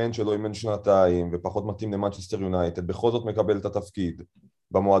שמאמן שלו אימן שנתיים ופחות מתאים למנצ'סטר יונייטד, בכל זאת מקבל את התפקיד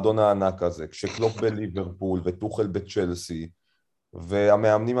במועדון הענק הזה, כשקלופ בליברפול וטוחל בצ'לסי,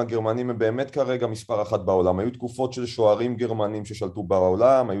 והמאמנים הגרמנים הם באמת כרגע מספר אחת בעולם. היו תקופות של שוערים גרמנים ששלטו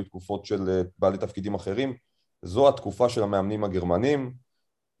בעולם, היו תקופות של בעלי תפקידים אחרים, זו התקופה של המאמנים הגרמנים,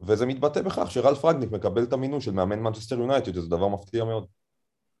 וזה מתבטא בכך שראלף ראנגניק מקבל את המינוי של מאמן מנצ'סטר יונייטד, זה דבר מפתיע מאוד.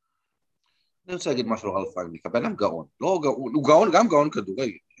 אני רוצה להגיד משהו על ראלף ראנגניק, הבן אדם גאון, הוא גאון, גם גאון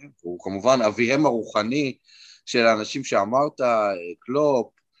כדורגל, הוא כמובן אביהם הרוחני של האנשים שאמרת,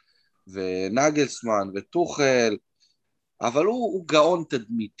 קלופ ונגלסמן וטוחל, אבל הוא גאון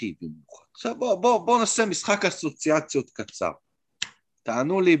תדמיתי במיוחד. עכשיו בוא נעשה משחק אסוציאציות קצר.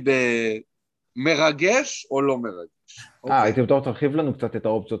 תענו לי במרגש או לא מרגש. הייתי בטוח תרחיב לנו קצת את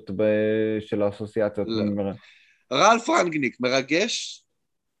האופציות של האסוציאציות. ראלף ראנגניק מרגש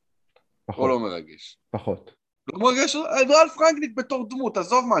או לא מרגש? פחות. לא מרגש, ראלף ראנגניק בתור דמות,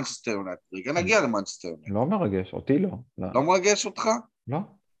 עזוב מנצ'סטר יונייטד, רגע נגיע למנצ'סטר יונייטד. לא מרגש, אותי לא. לא מרגש אותך? לא.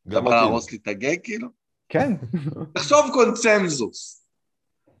 אתה בא להרוס לי את הגג כאילו? כן. תחשוב קונצנזוס.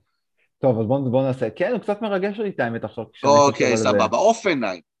 טוב, אז בוא נעשה. כן, הוא קצת מרגש אותי את האמת עכשיו. אוקיי, סבבה.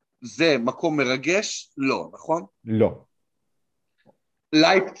 אופנהיים, זה מקום מרגש? לא, נכון? לא.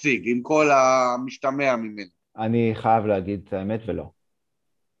 לייפציג, עם כל המשתמע ממנו. אני חייב להגיד את האמת ולא.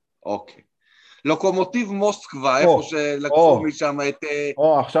 אוקיי. לוקומוטיב מוסקבה, איפה שלקחו משם את...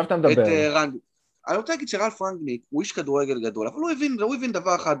 עכשיו אתה מדבר. אני רוצה להגיד שראלף ראנגניק הוא איש כדורגל גדול, אבל הוא הבין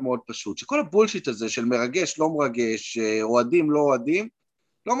דבר אחד מאוד פשוט, שכל הבולשיט הזה של מרגש, לא מרגש, אוהדים, לא אוהדים,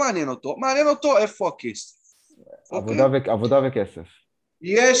 לא מעניין אותו, מעניין אותו איפה הכסף. עבודה וכסף.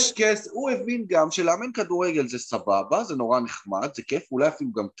 יש כסף, הוא הבין גם שלאמן כדורגל זה סבבה, זה נורא נחמד, זה כיף, אולי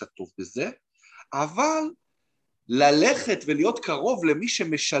אפילו גם קצת טוב בזה, אבל ללכת ולהיות קרוב למי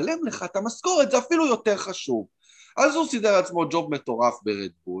שמשלם לך את המשכורת, זה אפילו יותר חשוב. אז הוא סידר עצמו ג'וב מטורף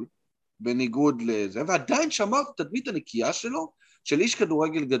ברדבול, בניגוד לזה, ועדיין שמר את התדמית הנקייה שלו, של איש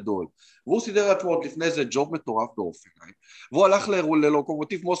כדורגל גדול. והוא סידר עצמו עוד לפני זה ג'וב מטורף באופניים, והוא הלך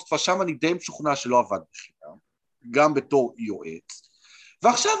ללוקומוטיב מוסקבה, שם אני די משוכנע שלא עבד בחינם, גם בתור יועץ,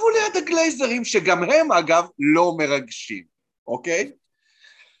 ועכשיו הוא ליד הגלייזרים, שגם הם אגב לא מרגשים, אוקיי?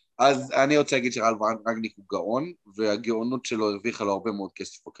 אז אני רוצה להגיד שראלף ראנגניק הוא גאון, והגאונות שלו הרוויחה לו הרבה מאוד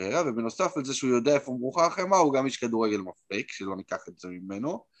כסף בקריירה, ובנוסף על זה שהוא יודע איפה מרוחה החמה, הוא גם איש כדורגל מפק, שלא ניקח את זה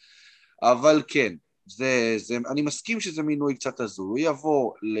ממנו, אבל כן, אני מסכים שזה מינוי קצת הזוי, הוא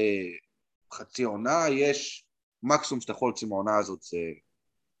יבוא לחצי עונה, יש מקסימום שאתה יכול להוציא מהעונה הזאת, זה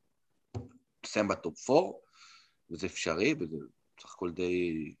לסיים בטופ 4, וזה אפשרי, וזה צריך כל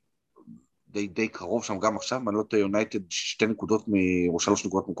די קרוב שם גם עכשיו, מעלות יונייטד 2 נקודות או 3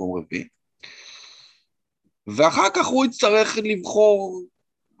 נקודות מקום רביעי, ואחר כך הוא יצטרך לבחור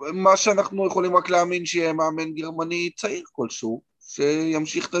מה שאנחנו יכולים רק להאמין שיהיה מאמן גרמני צעיר כלשהו,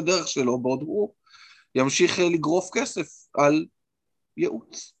 שימשיך את הדרך שלו, בעוד הוא ימשיך לגרוף כסף על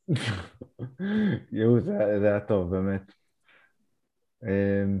ייעוץ. ייעוץ, זה היה טוב, באמת.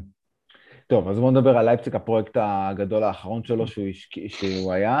 טוב, אז בואו נדבר על לייפציג, הפרויקט הגדול האחרון שלו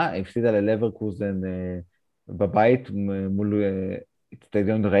שהוא היה, הפסידה ללברקוזן בבית מול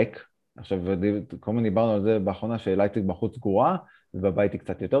אצטדיון ריק. עכשיו, כל מיני דיברנו על זה באחרונה שלייפציג בחוץ גרועה, ובבית היא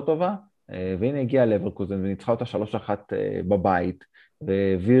קצת יותר טובה, והנה הגיעה לברקוזן וניצחה אותה 3-1 בבית,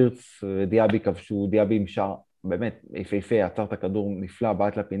 ווירץ ודיאבי כבשו, דיאבי עם שער באמת יפהפה, עצר את הכדור נפלא,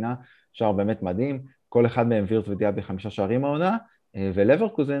 בעט לפינה, שער באמת מדהים, כל אחד מהם וירץ ודיאבי 5 שערים העונה,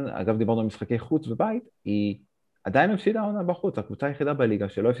 ולברקוזן, אגב דיברנו על משחקי חוץ ובית, היא עדיין הפסידה העונה בחוץ, הקבוצה היחידה בליגה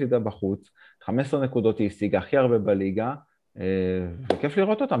שלא הפסידה בחוץ, 15 נקודות היא השיגה הכי הרבה בליגה, וכיף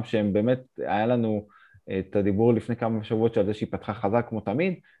לראות אותם שהם באמת, היה לנו את הדיבור לפני כמה שבועות שעל זה שהיא פתחה חזק כמו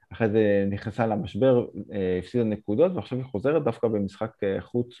תמיד, אחרי זה נכנסה למשבר, הפסידה נקודות, ועכשיו היא חוזרת דווקא במשחק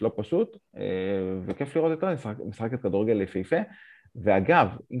חוץ לא פשוט, וכיף לראות אותה, משחקת כדורגל יפהפה, ואגב,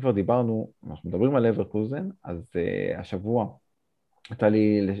 אם כבר דיברנו, אנחנו מדברים על לברקוזן, אז השבוע הייתה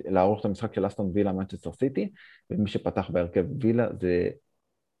לי לערוך את המשחק של אסטון וילה מנצ'סטר סיטי, ומי שפתח בהרכב וילה זה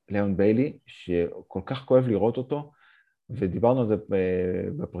ליאון ביילי, שכל כך כואב לראות אותו, ודיברנו על זה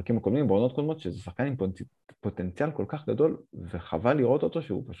בפרקים הקודמים, בעונות קודמות, שזה שחקן עם פוטנציאל כל כך גדול, וחבל לראות אותו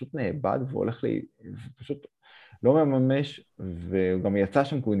שהוא פשוט נאבד, והולך פשוט לא מממש, והוא גם יצא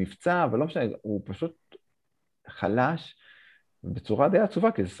שם כי הוא נפצע, אבל לא משנה, הוא פשוט חלש, בצורה די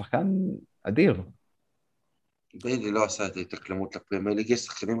עצובה, כי זה שחקן אדיר. ביילי לא עשה את ההתאקלמות לפרמייר ליג, יש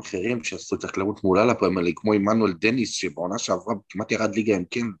שחקנים אחרים שעשו את ההתאקלמות מעולה לפרמייר ליג, כמו עמנואל דניס, שבעונה שעברה כמעט ירד ליגה, הם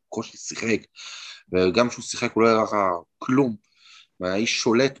כן, קושי שיחק, וגם שהוא שיחק הוא לא הראה כלום, והאיש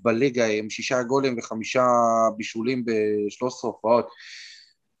שולט בליגה עם 6 גולים ו5 בישולים ב13 הופעות.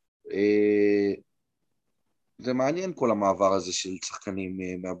 זה מעניין כל המעבר הזה של שחקנים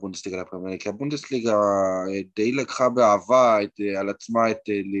מהבונדסליגה לפרמייר ליג, כי הבונדסליגה די לקחה באהבה על עצמה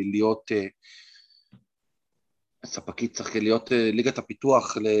להיות ספקית, צריך להיות ליגת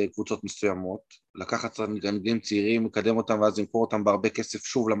הפיתוח לקבוצות מסוימות, לקחת רנגניקים צעירים, לקדם אותם ואז למכור אותם בהרבה כסף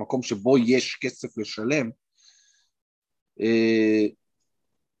שוב, למקום שבו יש כסף לשלם.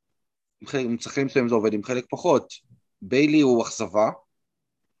 עם שחקנים מסוימים זה עובד, עם חלק פחות. ביילי הוא אכזבה,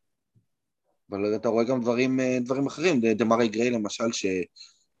 אבל אתה רואה גם דברים אחרים, דמרי גריי למשל,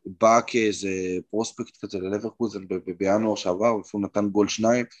 שבא כאיזה פרוספקט כזה ללברקוזן בינואר שעבר, ואפילו נתן גול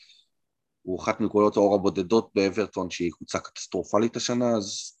 2, הוא אחת מנקודות האור הבודדות באברטון, שהיא קבוצה קטסטרופלית השנה,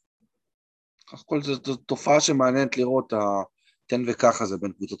 אז כך כל זה תופעה שמעניינת לראות, תן וכך הזה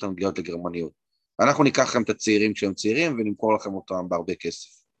בין קבוצות אנגליות לגרמניות. אנחנו ניקח לכם את הצעירים כשהם צעירים, ונמכור לכם אותם בהרבה כסף.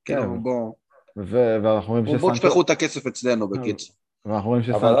 כן, בואו תשפכו את הכסף אצלנו בקיצור. ואנחנו רואים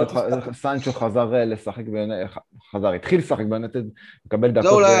שסנצ'ו חזר לשחק, התחיל לשחק ביונייטד, מקבל דקות. זה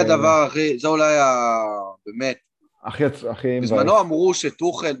אולי הדבר, זה אולי באמת, בזמנו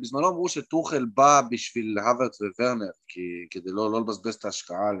אמרו שטוחל בא בשביל הוורץ וורנר, כדי לא לבזבז את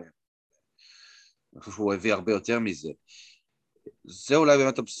ההשקעה עליהם. אני חושב שהוא הביא הרבה יותר מזה. זה אולי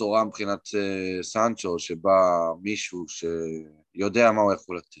באמת הבשורה מבחינת סנצ'ו, שבא מישהו שיודע מה הוא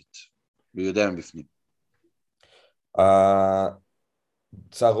יכול לתת, ויודע מבפנים.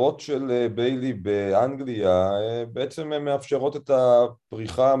 צרות של ביילי באנגליה בעצם הן מאפשרות את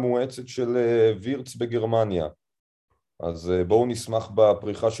הפריחה המואצת של וירץ בגרמניה. אז בואו נשמח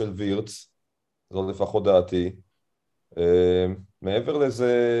בפריחה של וירץ, זו לפחות דעתי. מעבר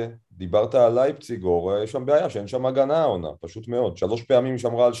לזה, דיברת על לייפציג, יש שם בעיה שאין שם הגנה העונה, פשוט מאוד. 3 פעמים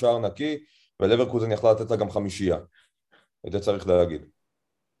שמרה על שער נקי, ולברקוזן יכלה לתת לה גם 5. את זה צריך להגיד.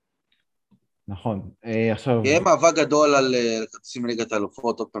 נכון. עכשיו... יהיה מאבק גדול על כרטיסים ליגת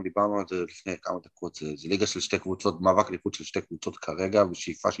האלופות, עוד פעם דיברנו על זה לפני כמה דקות, זה ליגה של 2 קבוצות, מאבק ליכוד של 2 קבוצות כרגע,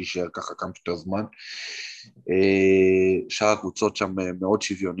 ושאיפה שישאר ככה כמה שיותר זמן. שאר הקבוצות שם מאוד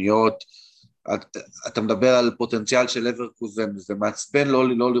שוויוניות, אתה מדבר על פוטנציאל של לברקוזן, זה מעצבן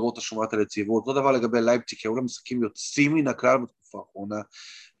לא לראות את השומרת על יציבות, אותו דבר לגבי לייפציג, כי היו לה משחקים יוצאים מן הכלל בתקופה האחרונה,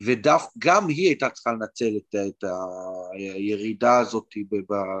 וגם היא הייתה צריכה לנצל את הירידה הזאת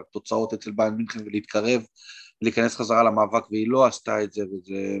בתוצאות אצל באיירן מינכן ולהתקרב ולהיכנס חזרה למאבק, והיא לא עשתה את זה,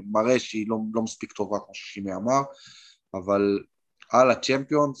 וזה מראה שהיא לא מספיק טובה כמו ששימי אמר, אבל על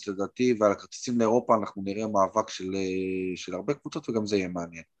הצ'מפיונס לדעתי ועל הכרטיסים לאירופה אנחנו נראה מאבק של הרבה קבוצות, וגם זה יהיה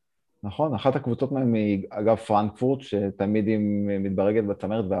מעניין. נכון, אחת הקבוצות מהם היא אגב פרנקפורט, שתמיד היא מתברגת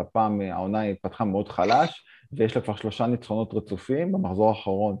בצמרת, והפעם העונה היא פתחה מאוד חלש, ויש לה כבר 3 ניצחונות רצופים. במחזור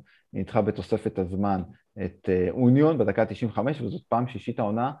האחרון היא ניצחה בתוספת הזמן את אוניון בדקה 95, וזאת פעם שישית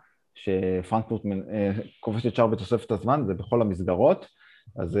העונה שפרנקפורט כובשת שער בתוספת הזמן, זה בכל המסגרות,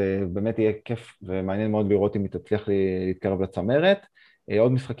 אז באמת יהיה כיף ומעניין מאוד לראות אם היא תצליח להתקרב לצמרת.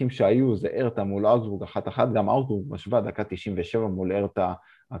 עוד משחקים שהיו זה ארטה מול אוגסבורג 1-1, גם אוגסבורג משווה דקה 97 מול ארטה,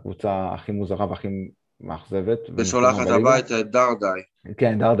 הקבוצה הכי מוזרה והכי מאכזבת. ושולחת הביתה את דרדאי.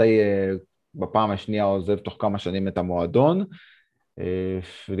 כן, דרדאי בפעם השנייה עוזב תוך כמה שנים את המועדון,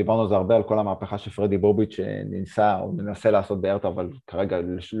 ודיברנו על זה הרבה, על כל המהפכה שפרדי בוביץ' שניסה או מנסה לעשות בארטה, אבל כרגע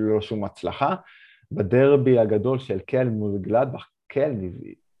לא שום הצלחה. בדרבי הגדול של קל מול גלדבך, קל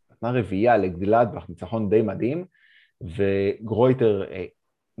נתנה רביעייה לגלדבך, ניצחון די מדהים, וגרויטר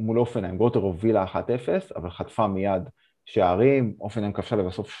מול אופנהיים, גרויטר הובילה 1-0, אבל חטפה מיד שערים, אופנהיים כבשה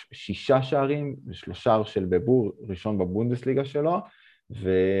לבסוף 6 שערים, ו3 שער של בבור, ראשון בבונדסליגה שלו,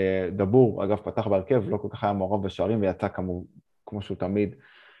 ודבור, אגב, פתח בהרכב, לא כל כך היה מעורב בשערים, ויצא כמו שהוא תמיד,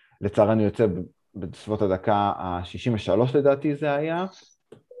 לצערנו יוצא בסביבות הדקה ה-63 לדעתי זה היה.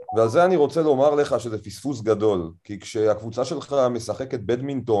 ועל זה אני רוצה לומר לך שזה פספוס גדול, כי כשהקבוצה שלך משחקת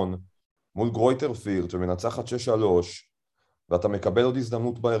בדמינטון מול גרויטרפילד שמנצחת 6-3, ואתה מקבל עוד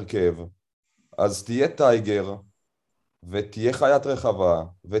הזדמנות בהרכב, אז תהיה טייגר, ותהיה חיית רחבה,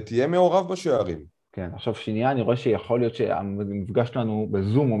 ותהיה מעורב בשערים. כן, עכשיו שנייה, אני רואה שיכול להיות שהמפגש שלנו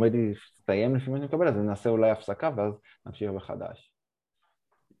בזום עומד להסתיים לפי מה שאני מקבל, אז נעשה אולי הפסקה, ואז נמשיך מחדש.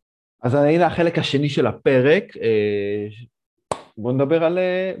 אז הנה החלק השני של הפרק, בואו נדבר על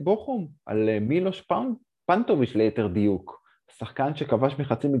בוכום, על מילוש פנטוביץ' ליתר דיוק, שחקן שכבש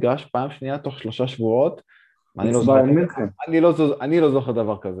מחצי מגרש פעם שנייה תוך 3 שבועות, אני לא זוכר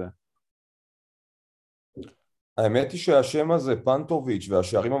דבר כזה. האמת היא שהשם הזה, פנטוביץ'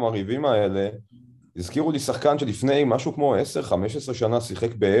 והשערים המריבים האלה, הזכירו לי שחקן שלפני משהו כמו 10-15 שנה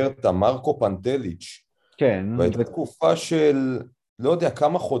שיחק בארטה, מרקו פנטליץ'. כן. והייתה תקופה של, לא יודע,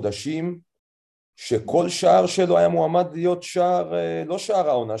 כמה חודשים, שכל שער שלו היה מועמד להיות שער, לא שער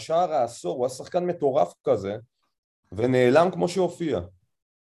העונה, שער העשור, הוא היה שחקן מטורף כזה, ונעלם כמו שהופיע.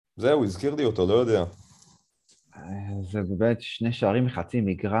 זהו, הזכיר לי אותו, לא יודע. זה באמת 2 שערים מחצי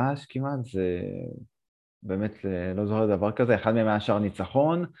מגרש כמעט, זה באמת לא זוכר דבר כזה, אחד מהם היה שער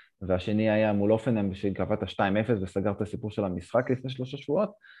ניצחון, והשני היה מול אופנהיים שגבתה 2-0 וסגר את הסיפור של המשחק לפני 3 שבועות,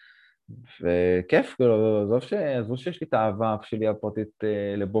 וכיף, עזבו שיש לי את האהבה שלי הפרטית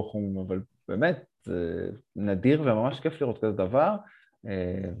לבוכום, אבל באמת, זה נדיר וממש כיף לראות כזה דבר,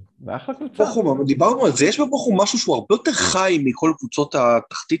 ואחלה קבוצה. בוכום, דיברנו על זה, יש בבוכום משהו שהוא הרבה יותר חי מכל קבוצות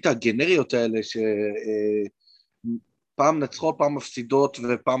התחתית הגנריות האלה, פעם נצחו, פעם מפסידות,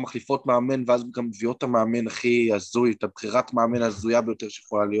 ופעם מחליפות מאמן, ואז גם מביאות את המאמן הכי הזוי, את הבחירת מאמן הזויה ביותר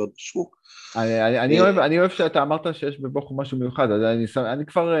שיכולה להיות בשוק. אני אוהב שאתה אמרת שיש בבוכום משהו מיוחד, אני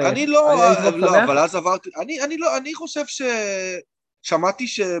כבר... אני לא, אבל אז עברתי, אני חושב שמעתי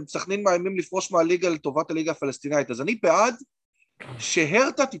שסכנין מאיימים לפרוש מהליגה לטובת הליגה הפלסטינאית, אז אני בעד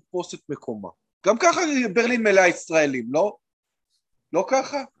שהרטה תתפוס את מקומה. גם ככה ברלין מלאה ישראלים, לא? לא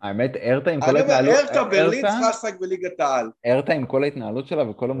ככה? האמת, ארטה עם כל ההתנהלות... ארטה ברלין צריכה לשחק בליגת העל. ארטה עם כל ההתנהלות שלה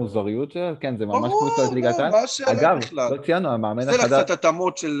וכל המוזריות שלה, כן, זה ממש קבוצת ליגת העל. אגב, לא ציינו, המאמן החדש... זה לה קצת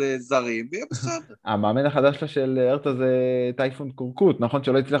התאמות של זרים, ויהיה בסדר. המאמן החדש שלה של ארטה זה טייפון קורקוט, נכון?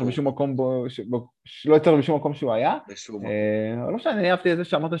 שלא הצליח בשום מקום שלא יצליח בשום מקום שהוא היה. בשום מקום. לא משנה, אני אהבתי את זה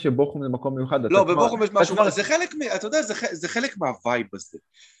שאמרת שבוכום זה מקום מיוחד. לא, בבוכום יש משהו, זה חלק, אתה יודע, זה חלק מהווייב הזה,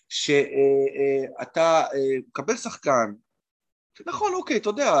 שאתה מקבל שחקן, נכון, אוקיי, אתה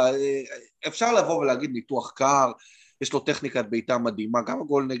יודע, אפשר לבוא ולהגיד ניתוח קר, יש לו טכניקת בעיטה מדהימה, גם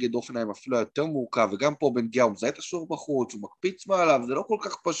הגול נגד אופנהיים אפילו יותר מורכב, וגם פה מגיע, הוא מזהה את השור בחוץ, הוא מקפיץ מעליו, זה לא כל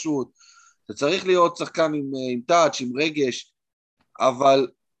כך פשוט, זה צריך להיות שחקן עם טאץ', עם רגש, אבל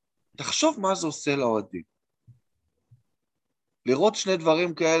תחשוב מה זה עושה לאוהדים. לראות שני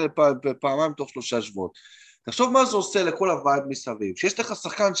דברים כאלה פעמיים תוך 3 שבועות. תחשוב מה זה עושה לכל הוועד מסביב, שיש לך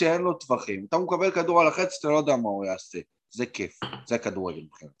שחקן שאין לו טווחים, אתה מקבל כדור על החץ, אתה לא יודע מה הוא יעשה, זה כיף, זה כדורגל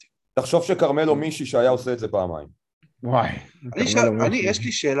מבחינתי. תחשוב שקרמלו מישי שהיה עושה את זה פעמיים. וואי, יש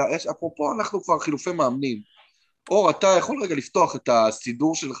לי שאלה, אפרופו אנחנו כבר חילופי מאמנים, אור, אתה יכול רגע לפתוח את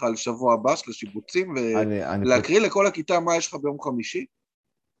הסידור שלך לשבוע הבא, של השיבוצים, ולהקריא לכל הכיתה מה יש לך ביום חמישי?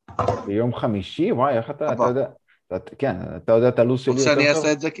 ביום חמישי? וואי, איך אתה יודע? כן, אתה יודע את הלו"ז שלי יותר טוב? שאני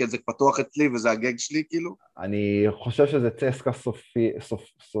אעשה את זה, כי זה פתוח אצלי וזה הגג שלי, כאילו? אני חושב שזה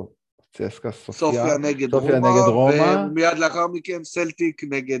סופיה נגד רומא, ומיד לאחר מכן סלטיק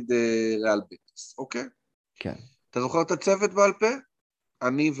נגד ריאל בטיס, אוקיי? כן. אתה זוכר את הצוות בעל פה?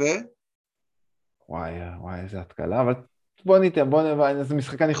 אני וואי, איזה התקלה, אבל בוא ניתן, זה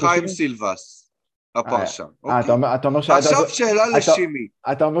משחק הניחושים. חיים סילבס, הפרשן. אתה אומר עכשיו שאלה לשימי.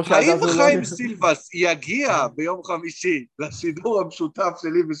 האם האם חיים סילבס יגיע ביום חמישי לשידור המשותף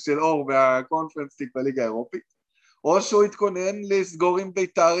שלי ושל אור מהקונפרנס ליג בליגה האירופית, או שהוא יתכונן לסגור עם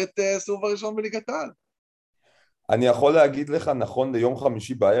ביתר את סוב הראשון בליגת העל? אני יכול להגיד לך נכון ליום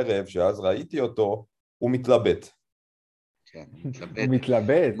חמישי בערב, שאז ראיתי אותו, הוא מתלבט. כן, הוא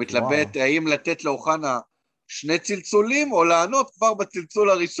מתלבט, האם לתת לאוחנה 2 צלצולים, או לענות כבר בצלצול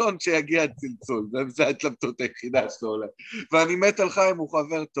הראשון שיגיע הצלצול, זה ההתלבטות היחידה שלו עולה. ואני מת על חיים, הוא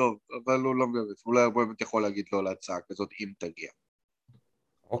חבר טוב, אבל הוא לא באמת, הוא לא באמת יכול להגיד לו להצעה כזאת, אם תגיע.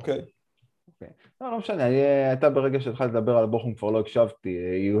 אוקיי. לא משנה, אתה ברגע שהתחלת לדבר על בוחום כבר לא הקשבתי,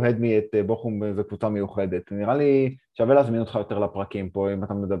 יוהד מי את בוחום, זו קבוצה מיוחדת, נראה לי שווה להזמין אותך יותר לפרקים פה, אם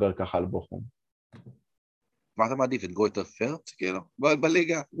אתה מדבר ככה על בוחום. מה אתה מעדיף, את גויטר פרט, כאילו,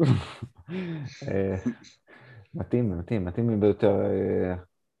 בליגה? מתאים ביותר.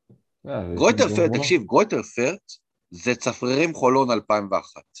 גויטר פרט, תקשיב, גויטר פרט זה צפרירים חולון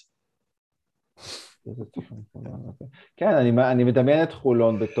 2001. כן, אני מדמיין את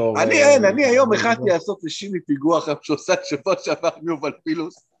חולון בתור... אני היום החלטתי לעשות לשימי פיגוע אחר שעושה שבוע שעבר מיובל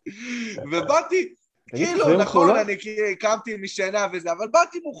פילוס, ובאתי, כאילו, נכון, אני קמתי משינה וזה, אבל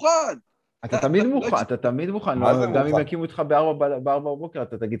באתי מוכן. אתה תמיד מוכן, גם אם יקימו אותך ב4 בבוקר,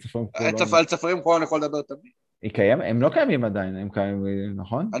 אתה תגיד צפרים חולון. על צפרים חולון יכול לדבר תמיד. הם לא קיימים עדיין, הם קיימים,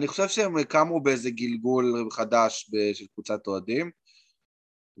 נכון? אני חושב שהם קמו באיזה גלגול חדש של קבוצת אוהדים,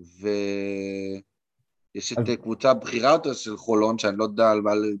 ויש את קבוצה בחירה יותר של חולון, שאני לא יודע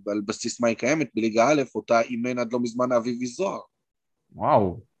על בסיס מה היא קיימת, בליגה א', אותה אימן עד לא מזמן אביבי זוהר.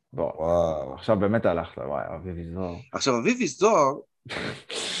 וואו, עכשיו באמת הלכת, וואי, אביבי זוהר. עכשיו, אביבי זוהר,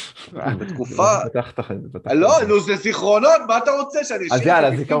 בתקופה... לא, זה זיכרונות, מה אתה רוצה שאני אשאיר?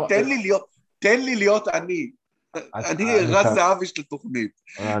 תן לי להיות אני. אני רז זהבי של התוכנית.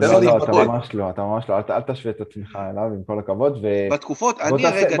 לא, אתה ממש לא, אל תשווה את עצמך אליו, עם כל הכבוד. בתקופות, אני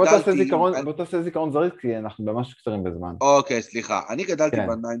הרי גדלתי... בוא תעשה זיכרון זריז, כי אנחנו ממש קצרים בזמן. אוקיי, סליחה. אני גדלתי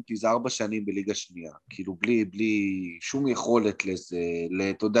ב-90s 4 שנים בליגה שנייה, כאילו בלי שום יכולת לזה,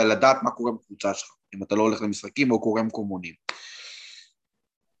 אתה יודע, לדעת מה קורה בקבוצה שלך, אם אתה לא הולך למשחקים או קורא מקומונים.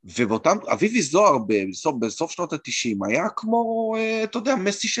 ובאותם, אביבי זוהר בסוף שנות ה-90 היה כמו, אתה יודע,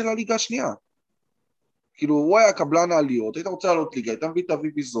 מסי של הליגה השנייה. כאילו, הוא היה קבלן העליות, היית רוצה לעלות ליגה, היית מביא את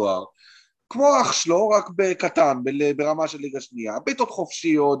אביבי זוהר, כמו אח שלו, רק בקטן, ברמה של ליגה שנייה, בעיטות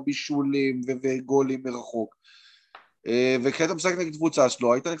חופשיות, בישולים וגולים מרחוק. וכעת המשחק נגד קבוצה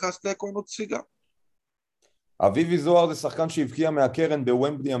שלו, היית נכנס לקורנות ספיגה. אביבי זוהר זה שחקן שהבקיע מהקרן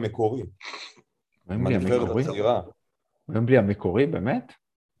בוומבלי המקורי. וומבלי המקורי? וומבלי המקורי, באמת?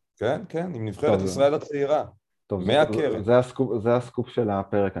 כן, כן, עם נבחרת ישראל הצעירה. טוב, זה הסקופ של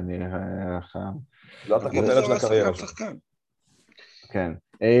הפרק, אני... לא אתה כותרת של הקריירה שלך. כן.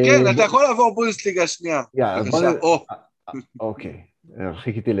 כן, אתה יכול לעבור בונדסליגה השנייה. אוקיי,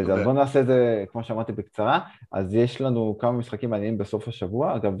 חיכיתי לזה. אז בואו נעשה את זה, כמו שאמרתי, בקצרה. אז יש לנו כמה משחקים מעניינים בסוף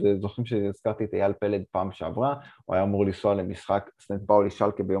השבוע. אגב, זוכרים שהזכרתי את אייל פלד פעם שעברה, הוא היה אמור לנסוע למשחק סנט פאולי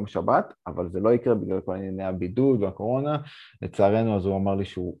שלקה ביום שבת, אבל זה לא יקרה בגלל כל ענייני הבידוד והקורונה. לצערנו, אז הוא אמר לי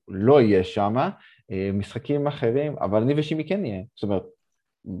שהוא לא יהיה שם. משחקים אחרים, אבל אני ושימי כן נהיה. זאת אומרת,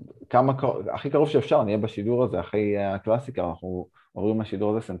 הכי קרוב שאפשר, נהיה בשידור הזה, אחרי הקלאסיקר, אנחנו עוברים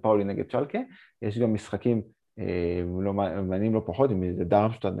לשידור הזה, סנט פאולי נגד שלקה. יש גם משחקים מעניינים לא פחות, עם איזה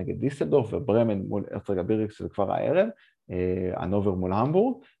דרמשטאט נגד דיסלדורף, וברמן מול הרצוג בירקס, שזה כבר הערב, הנובר מול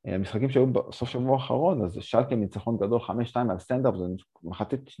המבורג. המשחקים שהיו בסוף שבוע האחרון, אז שלקה ניצחון גדול 5-2 על סטנדאפ, זו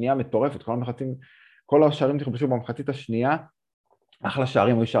מחצית שנייה מטורפת, כל השערים נכבשו במחצית השנייה, אחלה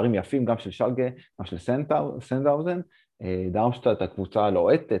שערים, היו שערים יפים, גם של שלגה, גם של סנדהאוזן. דרמשטאט, הקבוצה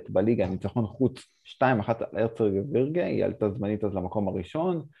הלוהטת בליגה, ניצחון חוץ 2-1 על הרצוג-וירגה, היא עלתה זמנית אז למקום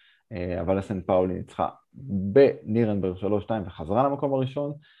הראשון, אבל הסן פאולי ניצחה בנירנברג 3-2 וחזרה למקום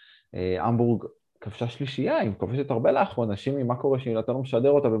הראשון. המבורג כבשה שלישייה, היא כובשת הרבה לאחרונה, שימי, מה קורה שהיא אתה לא משדר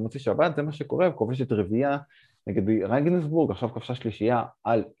אותה במוצאי שבת, זה מה שקורה, כובשת רביעייה נגד ראנגניק, עכשיו כבשה שלישייה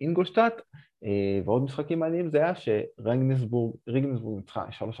על אינגולשטאט, ועוד משחקים מעניינים זה היה שרגניק ניצחה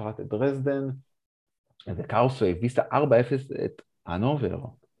 3-1 את דרזדן, וקאוסו הביסה 4-0 את הנובר.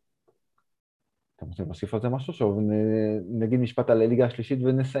 אתם רוצים להוסיף על זה משהו? שוב נגיד משפט על הליגה השלישית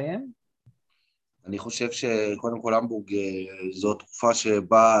ונסיים? אני חושב שקודם כל המבורג זו תקופה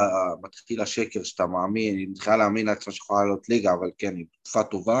שבה מתחיל השקר שאתה מאמין, היא מתחילה להאמין לעצמה שיכולה לעלות ליגה, אבל כן, היא תקופה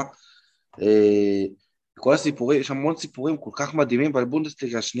טובה. כל הסיפורים, יש המון סיפורים כל כך מדהימים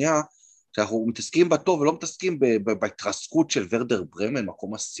בבונדסליגה השנייה, שאנחנו מתעסקים בטוב ולא מתעסקים בהתרסקות של ורדר ברמן,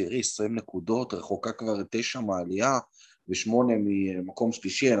 מקום 10, 20 נקודות, רחוקה כבר 9 מעלייה, ו8 ממקום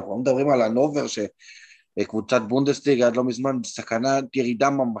שלישי. אנחנו לא מדברים על הנובר שקבוצת בונדסליגה עד לא מזמן סכנת ירידה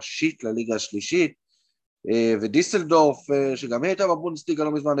ממשית לליגה השלישית, ודיסלדורף שגם היא הייתה בבונדסליגה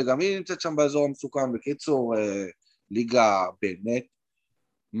לא מזמן, וגם היא נמצאת שם באזור המסוכן. בקיצור, ליגה באמת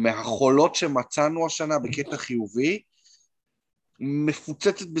מהחולות שמצאנו השנה בקטע חיובי,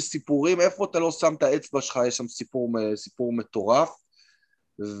 מפוצצת בסיפורים, איפה אתה לא שם את האצבע שלך, יש שם סיפור מטורף,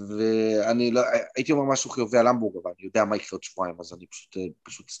 ואני לא, הייתי אומר משהו חיובי על המבורג, אבל אני יודע מה יקרה עוד שבועיים, אז אני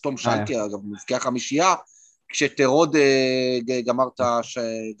פשוט סתום שאלתי, אגב, מבקיע חמישייה, כשתרוד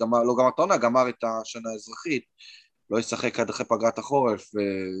לא גמרת עונה, גמר את השנה האזרחית, לא ישחק עד אחרי פגרת החורף,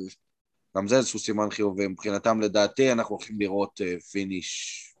 וגם זה איזשהו סימן חיובי, מבחינתם לדעתי אנחנו הולכים לראות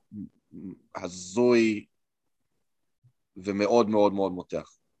פיניש הזוי, ומאוד מאוד מאוד מותח.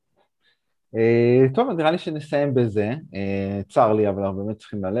 טוב, אז נראה לי שנסיים בזה, צר לי, אבל אנחנו באמת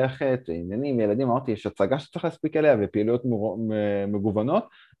צריכים ללכת, עניינים, ילדים, אמרתי, יש הצגה שצריך להספיק אליה, ופעילויות מגוונות,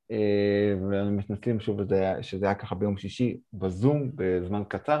 ואנו מתנצלים שוב שזה היה ככה ביום שישי בזום, בזמן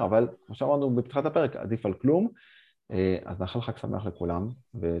קצר, אבל כמו שאמרנו בפתחת הפרק, עדיף על כלום, אז נאחל חג שמח לכולם,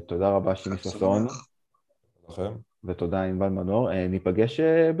 ותודה רבה שימי ששון, ותודה ענבל מנור, ניפגש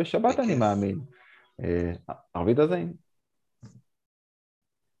בשבת אני מאמין, ערבית הזין.